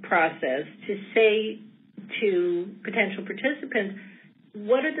matching process, to say to potential participants,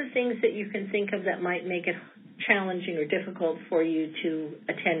 what are the things that you can think of that might make it challenging or difficult for you to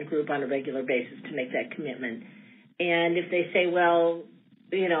attend group on a regular basis, to make that commitment? And if they say, well,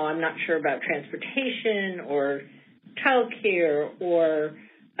 you know, I'm not sure about transportation or childcare or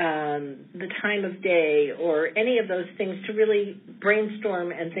the time of day or any of those things, to really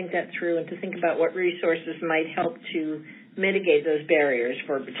brainstorm and think that through and to think about what resources might help to mitigate those barriers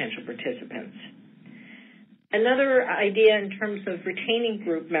for potential participants. Another idea in terms of retaining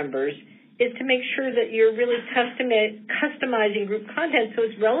group members is to make sure that you're really customizing group content so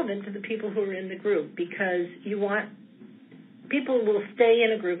it's relevant to the people who are in the group, because you want people will stay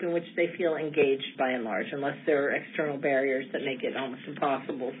in a group in which they feel engaged by and large, unless there are external barriers that make it almost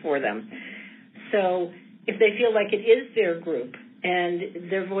impossible for them. So if they feel like it is their group and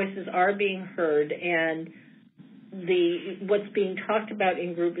their voices are being heard and what's being talked about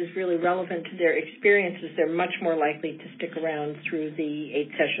in group is really relevant to their experiences, they're much more likely to stick around through the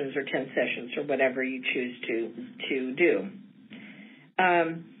 8 sessions or 10 sessions or whatever you choose to do.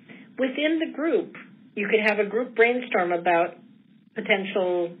 Within the group, you could have a group brainstorm about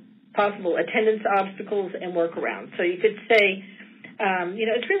potential possible attendance obstacles and workarounds. So you could say,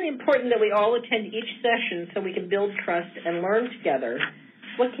 it's really important that we all attend each session so we can build trust and learn together.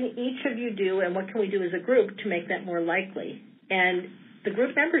 What can each of you do, and what can we do as a group to make that more likely? And the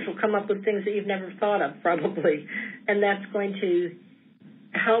group members will come up with things that you've never thought of, probably, and that's going to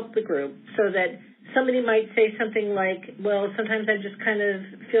help the group so that somebody might say something like, well, sometimes I just kind of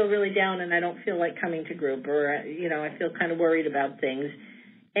feel really down and I don't feel like coming to group, or, I feel kind of worried about things.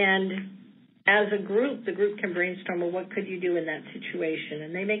 And as a group, the group can brainstorm, well, what could you do in that situation?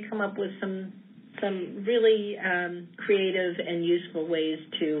 And they may come up with some really creative and useful ways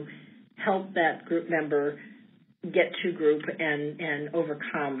to help that group member get to group and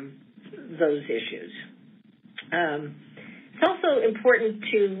overcome those issues. It's also important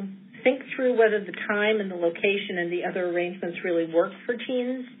to think through whether the time and the location and the other arrangements really work for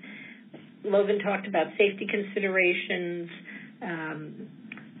teens. Logan talked about safety considerations,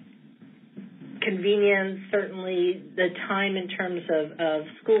 convenience, certainly the time in terms of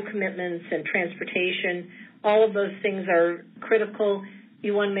school commitments and transportation. All of those things are critical.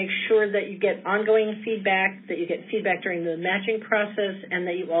 You want to make sure that you get ongoing feedback, that you get feedback during the matching process, and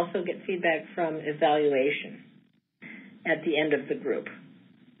that you also get feedback from evaluation at the end of the group.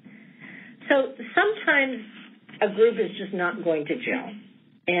 So sometimes a group is just not going to gel,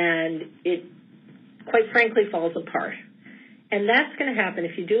 and it, quite frankly, falls apart. And that's going to happen.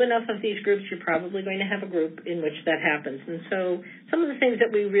 If you do enough of these groups, you're probably going to have a group in which that happens. And so some of the things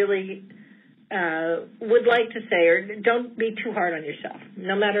that we really would like to say are, don't be too hard on yourself.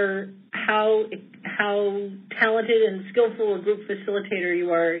 No matter how talented and skillful a group facilitator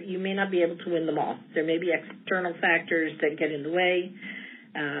you are, you may not be able to win them all. There may be external factors that get in the way.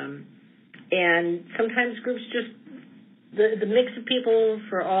 And sometimes groups just, the mix of people,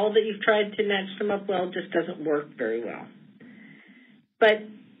 for all that you've tried to match them up well, just doesn't work very well. But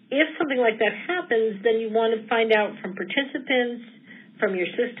if something like that happens, then you want to find out from participants, from your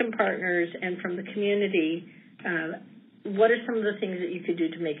system partners, and from the community, what are some of the things that you could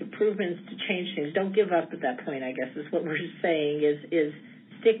do to make improvements, to change things. Don't give up at that point, I guess, is what we're saying, is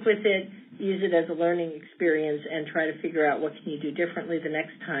stick with it, use it as a learning experience, and try to figure out what can you do differently the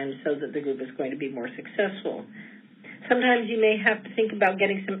next time so that the group is going to be more successful. Sometimes you may have to think about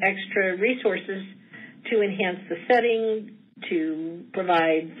getting some extra resources to enhance the setting, to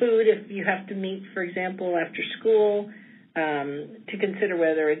provide food if you have to meet, for example, after school, to consider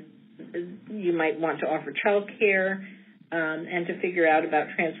whether you might want to offer child care, and to figure out about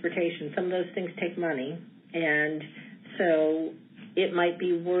transportation. Some of those things take money, and so it might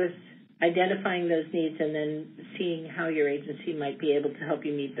be worth identifying those needs and then seeing how your agency might be able to help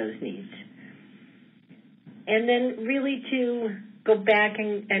you meet those needs. And then really to go back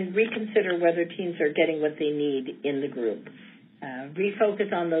and reconsider whether teens are getting what they need in the group.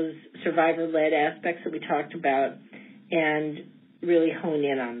 Refocus on those survivor-led aspects that we talked about and really hone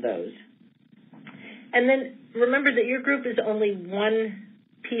in on those. And then remember that your group is only one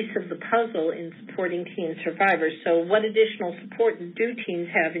piece of the puzzle in supporting teen survivors. So what additional support do teens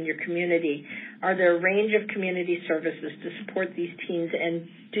have in your community? Are there a range of community services to support these teens, and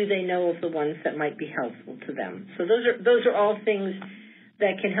do they know of the ones that might be helpful to them? So those are all things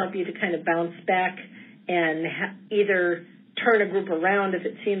that can help you to kind of bounce back and either turn a group around if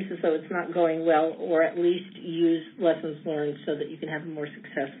it seems as though it's not going well, or at least use lessons learned so that you can have a more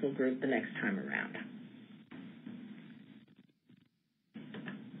successful group the next time around.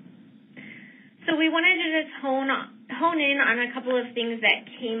 So we wanted to just hone in on a couple of things that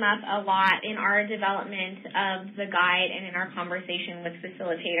came up a lot in our development of the guide and in our conversation with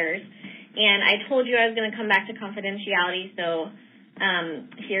facilitators. And I told you I was going to come back to confidentiality, so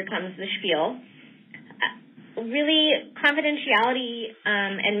here comes the spiel. Really, confidentiality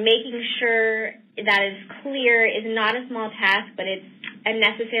and making sure that is clear is not a small task, but it's a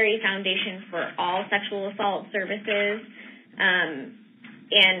necessary foundation for all sexual assault services,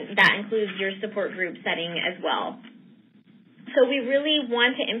 and that includes your support group setting as well. So we really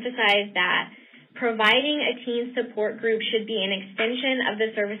want to emphasize that providing a teen support group should be an extension of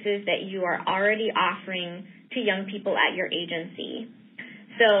the services that you are already offering to young people at your agency.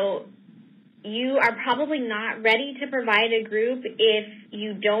 So you are probably not ready to provide a group if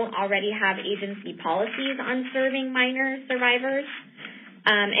you don't already have agency policies on serving minor survivors.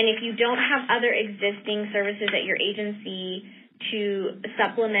 And if you don't have other existing services at your agency to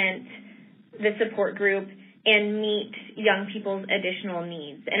supplement the support group and meet young people's additional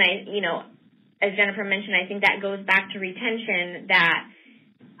needs. And as Jennifer mentioned, I think that goes back to retention, that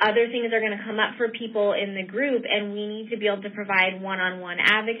other things are going to come up for people in the group, and we need to be able to provide one-on-one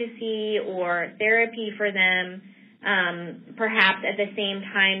advocacy or therapy for them perhaps at the same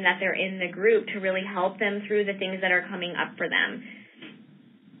time that they're in the group, to really help them through the things that are coming up for them.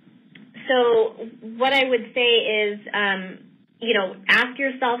 So what I would say is, ask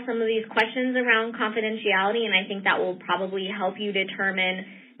yourself some of these questions around confidentiality, and I think that will probably help you determine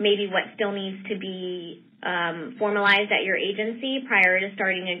maybe what still needs to be formalized at your agency prior to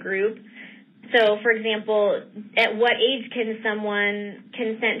starting a group. So, for example, at what age can someone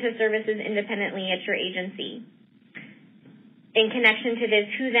consent to services independently at your agency? In connection to this,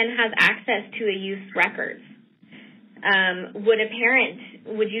 who then has access to a youth's records?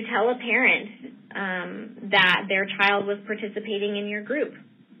 Would you tell a parent that their child was participating in your group?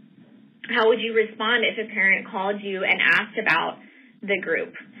 How would you respond if a parent called you and asked about the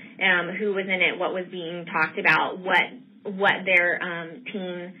group, who was in it, what was being talked about, what their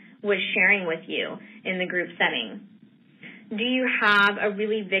teen was sharing with you in the group setting? Do you have a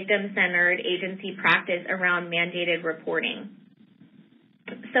really victim-centered agency practice around mandated reporting?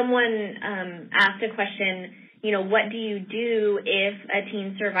 Someone asked a question, what do you do if a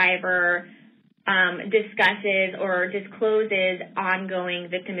teen survivor discusses or discloses ongoing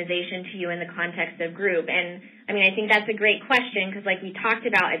victimization to you in the context of group? And, I think that's a great question because, like we talked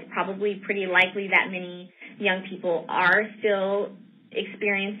about, it's probably pretty likely that many young people are still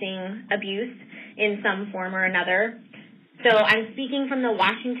experiencing abuse in some form or another. So I'm speaking from the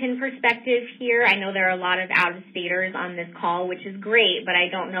Washington perspective here. I know there are a lot of out-of-staters on this call, which is great, but I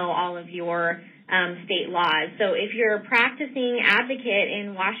don't know all of your state laws. So if you're a practicing advocate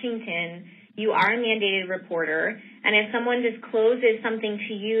in Washington, you are a mandated reporter, and if someone discloses something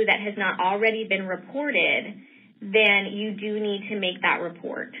to you that has not already been reported, then you do need to make that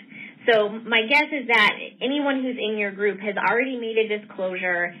report. So my guess is that anyone who's in your group has already made a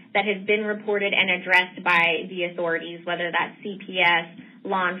disclosure that has been reported and addressed by the authorities, whether that's CPS,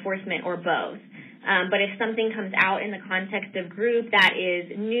 law enforcement, or both. But if something comes out in the context of group that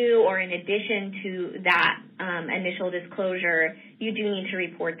is new or in addition to that initial disclosure, you do need to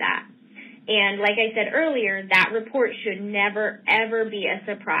report that. And like I said earlier, that report should never, ever be a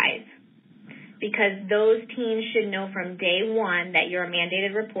surprise, because those teens should know from day one that you're a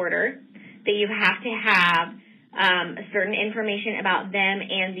mandated reporter, that you have to have certain information about them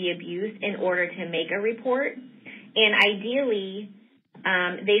and the abuse in order to make a report. And ideally,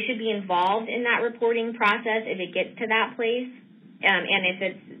 they should be involved in that reporting process if it gets to that place, and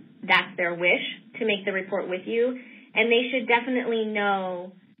if that's their wish to make the report with you. And they should definitely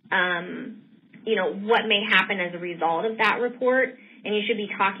know, what may happen as a result of that report, and you should be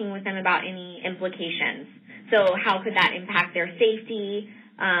talking with them about any implications. So how could that impact their safety?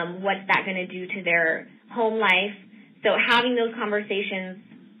 What's that going to do to their home life? So having those conversations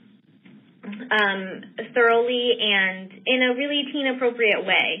thoroughly and in a really teen-appropriate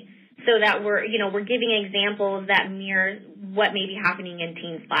way, so that we're giving examples that mirror what may be happening in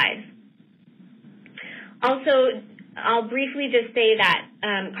teens' lives. Also, I'll briefly just say that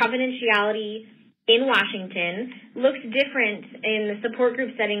confidentiality in Washington looks different in the support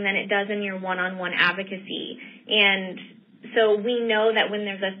group setting than it does in your one-on-one advocacy. And so we know that when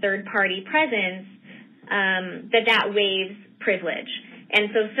there's a third-party presence, that waives privilege. And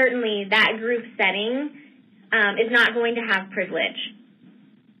so certainly that group setting is not going to have privilege.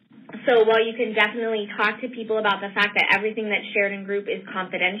 So while you can definitely talk to people about the fact that everything that's shared in group is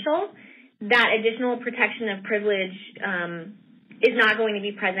confidential, that additional protection of privilege is not going to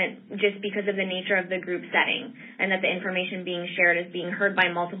be present just because of the nature of the group setting, and that the information being shared is being heard by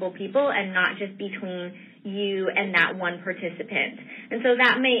multiple people and not just between you and that one participant. And so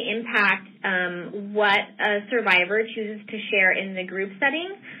that may impact what a survivor chooses to share in the group setting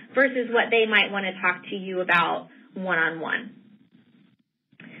versus what they might want to talk to you about one-on-one.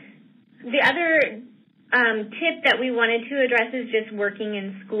 The other tip that we wanted to address is just working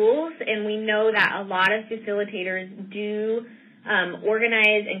in schools, and we know that a lot of facilitators do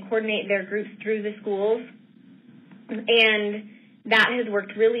organize and coordinate their groups through the schools, and that has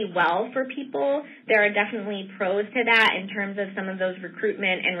worked really well for people. There are definitely pros to that in terms of some of those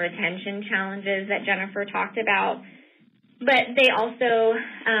recruitment and retention challenges that Jennifer talked about. But they also,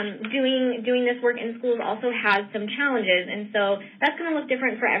 doing this work in schools also has some challenges, and so that's going to look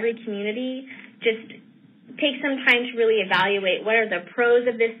different for every community. Just take some time to really evaluate what are the pros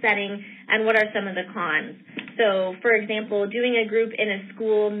of this setting and what are some of the cons. So, for example, doing a group in a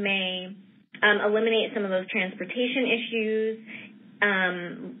school may eliminate some of those transportation issues.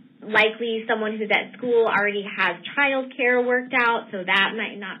 Likely someone who's at school already has childcare worked out, so that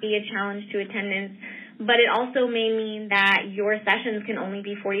might not be a challenge to attendance. But it also may mean that your sessions can only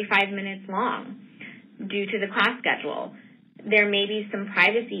be 45 minutes long due to the class schedule. There may be some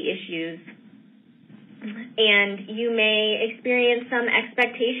privacy issues And you may experience some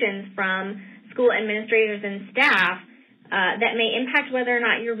expectations from school administrators and staff that may impact whether or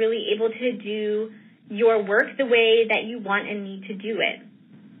not you're really able to do your work the way that you want and need to do it.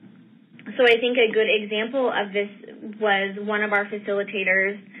 So I think a good example of this was one of our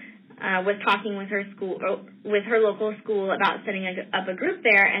facilitators was talking with her school, with her local school about setting up a group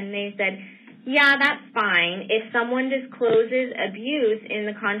there, and they said, yeah, that's fine. If someone discloses abuse in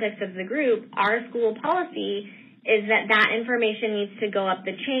the context of the group, our school policy is that that information needs to go up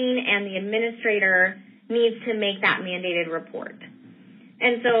the chain and the administrator needs to make that mandated report.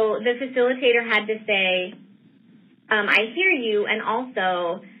 And so the facilitator had to say, I hear you, and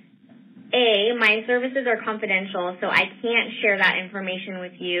also, A, my services are confidential, so I can't share that information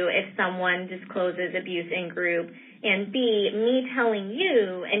with you if someone discloses abuse in group. And B, me telling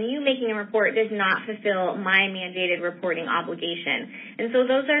you and you making a report does not fulfill my mandated reporting obligation. And so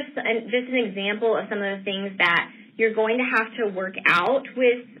those are just an example of some of the things that you're going to have to work out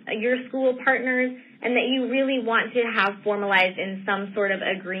with your school partners and that you really want to have formalized in some sort of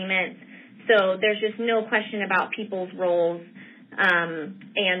agreement. So there's just no question about people's roles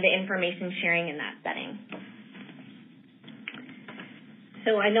and the information sharing in that setting.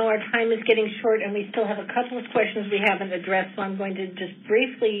 So I know our time is getting short, and we still have a couple of questions we haven't addressed, so I'm going to just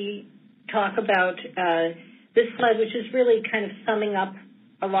briefly talk about this slide, which is really kind of summing up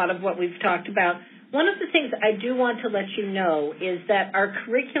a lot of what we've talked about. One of the things I do want to let you know is that our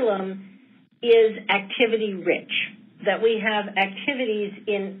curriculum is activity-rich, that we have activities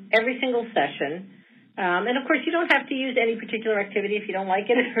in every single session. And, of course, you don't have to use any particular activity if you don't like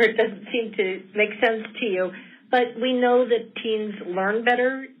it or it doesn't seem to make sense to you. But we know that teens learn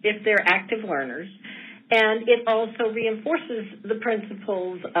better if they're active learners. And it also reinforces the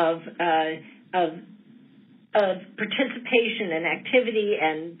principles of participation and activity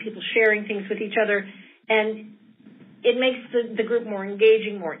and people sharing things with each other. And it makes the group more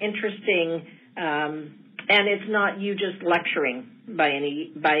engaging, more interesting, and it's not you just lecturing by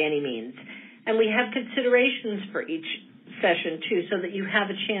any means. And we have considerations for each session, too, so that you have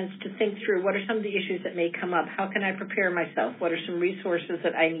a chance to think through what are some of the issues that may come up. How can I prepare myself? What are some resources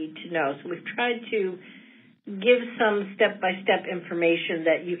that I need to know? So we've tried to give some step-by-step information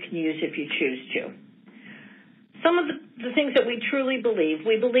that you can use if you choose to. Some of the things that we truly believe,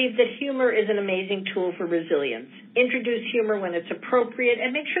 we believe that humor is an amazing tool for resilience. Introduce humor when it's appropriate and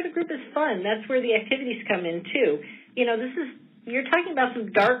make sure the group is fun. That's where the activities come in, too. You know, you're talking about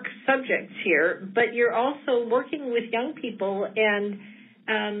some dark subjects here, but you're also working with young people, and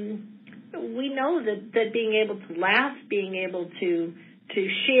we know that being able to laugh, being able to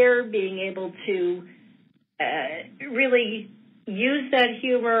share, being able to really use that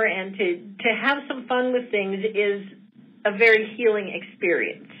humor and to have some fun with things is a very healing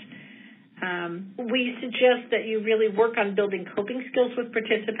experience. We suggest that you really work on building coping skills with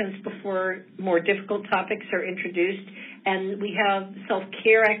participants before more difficult topics are introduced. And we have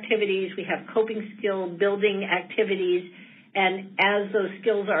self-care activities, we have coping skill building activities, and as those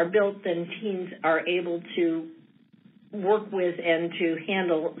skills are built, then teens are able to work with and to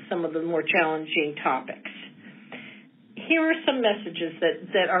handle some of the more challenging topics. Here are some messages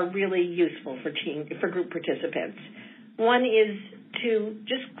that are really useful for group participants. One is to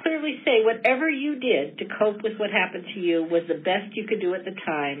just clearly say whatever you did to cope with what happened to you was the best you could do at the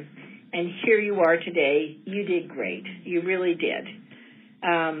time, and here you are today. You did great. You really did.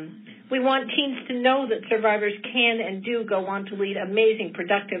 We want teens to know that survivors can and do go on to lead amazing,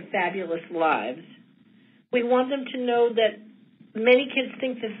 productive, fabulous lives. We want them to know that many kids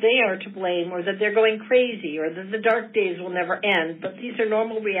think that they are to blame or that they're going crazy or that the dark days will never end, but these are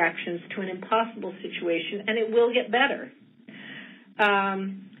normal reactions to an impossible situation, and it will get better.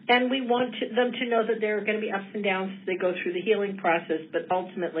 And we want them to know that there are going to be ups and downs as they go through the healing process, but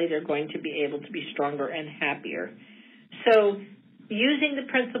ultimately they're going to be able to be stronger and happier. So using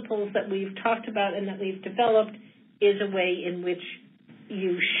the principles that we've talked about and that we've developed is a way in which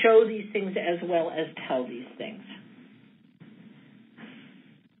you show these things as well as tell these things.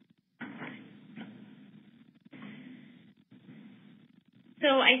 So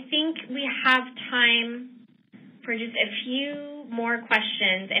I think we have time for just a few more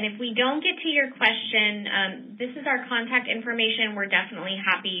questions. And if we don't get to your question, this is our contact information. We're definitely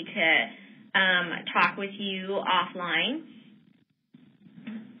happy to talk with you offline.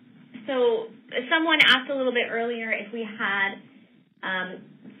 So someone asked a little bit earlier if we had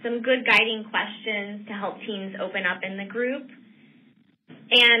some good guiding questions to help teens open up in the group.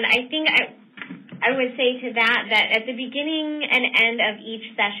 And I think I would say to that at the beginning and end of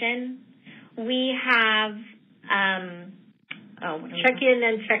each session, we have check in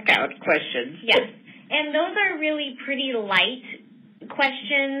and check out questions. Yes. And those are really pretty light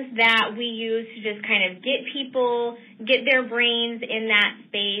questions that we use to just kind of get their brains in that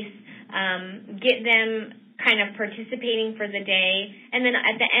space, get them kind of participating for the day, and then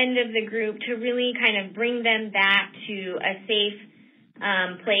at the end of the group to really kind of bring them back to a safe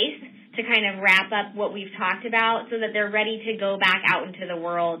place to kind of wrap up what we've talked about so that they're ready to go back out into the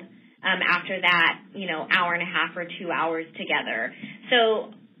world after that, hour and a half or 2 hours together.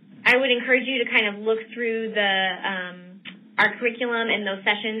 So I would encourage you to kind of look through our curriculum and those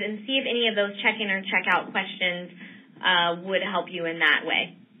sessions and see if any of those check-in or check-out questions would help you in that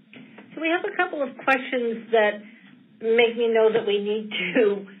way. So we have a couple of questions that make me know that we need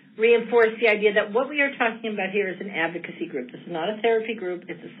to reinforce the idea that what we are talking about here is an advocacy group. This is not a therapy group.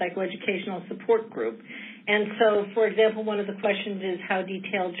 It's a psychoeducational support group. And so, for example, one of the questions is how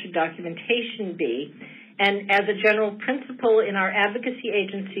detailed should documentation be? And as a general principle in our advocacy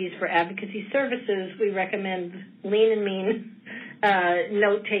agencies for advocacy services, we recommend lean and mean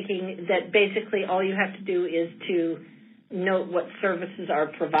note-taking, that basically all you have to do is to note what services are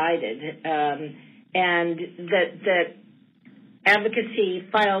provided, and that advocacy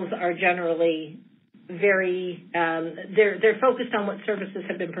files are generally very, they're focused on what services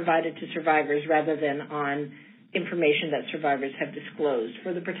have been provided to survivors rather than on information that survivors have disclosed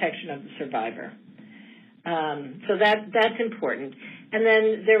for the protection of the survivor. So that's important. And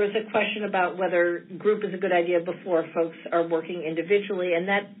then there was a question about whether group is a good idea before folks are working individually, and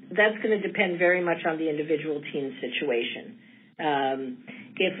that's going to depend very much on the individual teen's situation.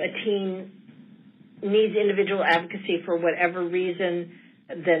 If a teen needs individual advocacy for whatever reason,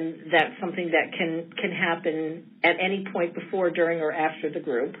 then that's something that can happen at any point before, during, or after the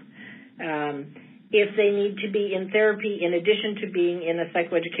group. If they need to be in therapy in addition to being in a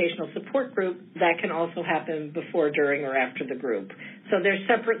psychoeducational support group, that can also happen before, during, or after the group. So they're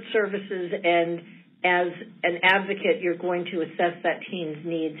separate services, and as an advocate, you're going to assess that teen's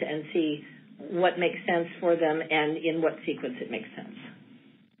needs and see what makes sense for them and in what sequence it makes sense.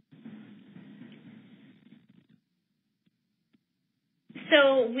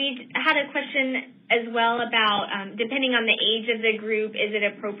 So we had a question as well about, depending on the age of the group, is it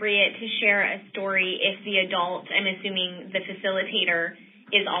appropriate to share a story if the adult, I'm assuming the facilitator,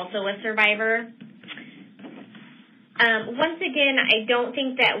 is also a survivor? Once again, I don't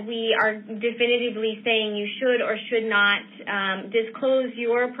think that we are definitively saying you should or should not disclose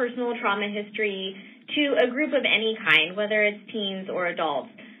your personal trauma history to a group of any kind, whether it's teens or adults.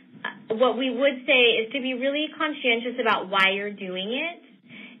 What we would say is to be really conscientious about why you're doing it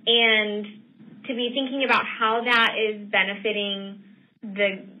and to be thinking about how that is benefiting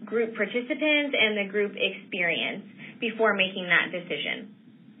the group participants and the group experience before making that decision.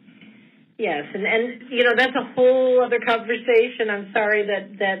 Yes, and that's a whole other conversation. I'm sorry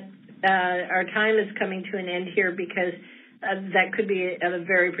that our time is coming to an end here, because that could be a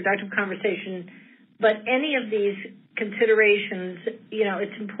very productive conversation. But any of these considerations,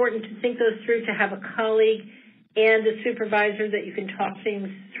 it's important to think those through, to have a colleague and a supervisor that you can talk things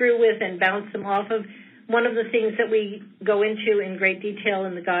through with and bounce them off of. One of the things that we go into in great detail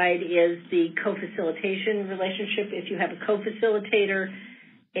in the guide is the co-facilitation relationship, if you have a co-facilitator,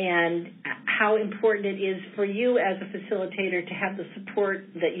 and how important it is for you as a facilitator to have the support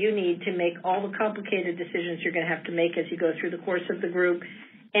that you need to make all the complicated decisions you're going to have to make as you go through the course of the group,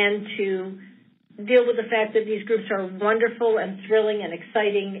 and to deal with the fact that these groups are wonderful and thrilling and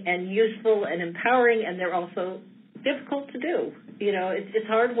exciting and useful and empowering, and they're also difficult to do. It's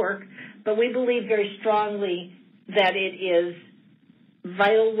hard work, but we believe very strongly that it is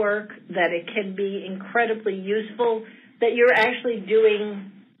vital work, that it can be incredibly useful, that you're actually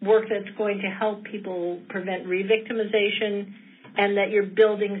doing work that's going to help people prevent re-victimization, and that you're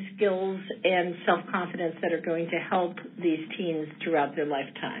building skills and self-confidence that are going to help these teens throughout their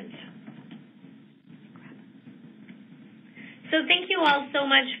lifetimes. So thank you all so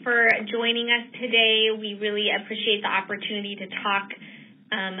much for joining us today. We really appreciate the opportunity to talk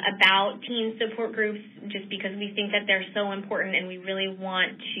about teen support groups, just because we think that they're so important, and we really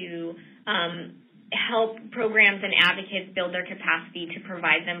want to help programs and advocates build their capacity to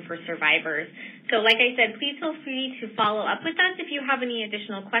provide them for survivors. So like I said, please feel free to follow up with us if you have any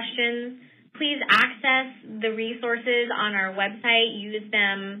additional questions. Please access the resources on our website. Use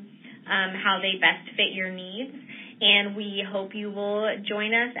them how they best fit your needs. And we hope you will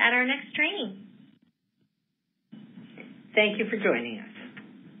join us at our next training. Thank you for joining us.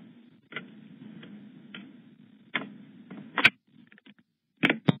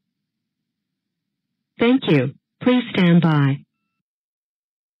 Thank you. Please stand by.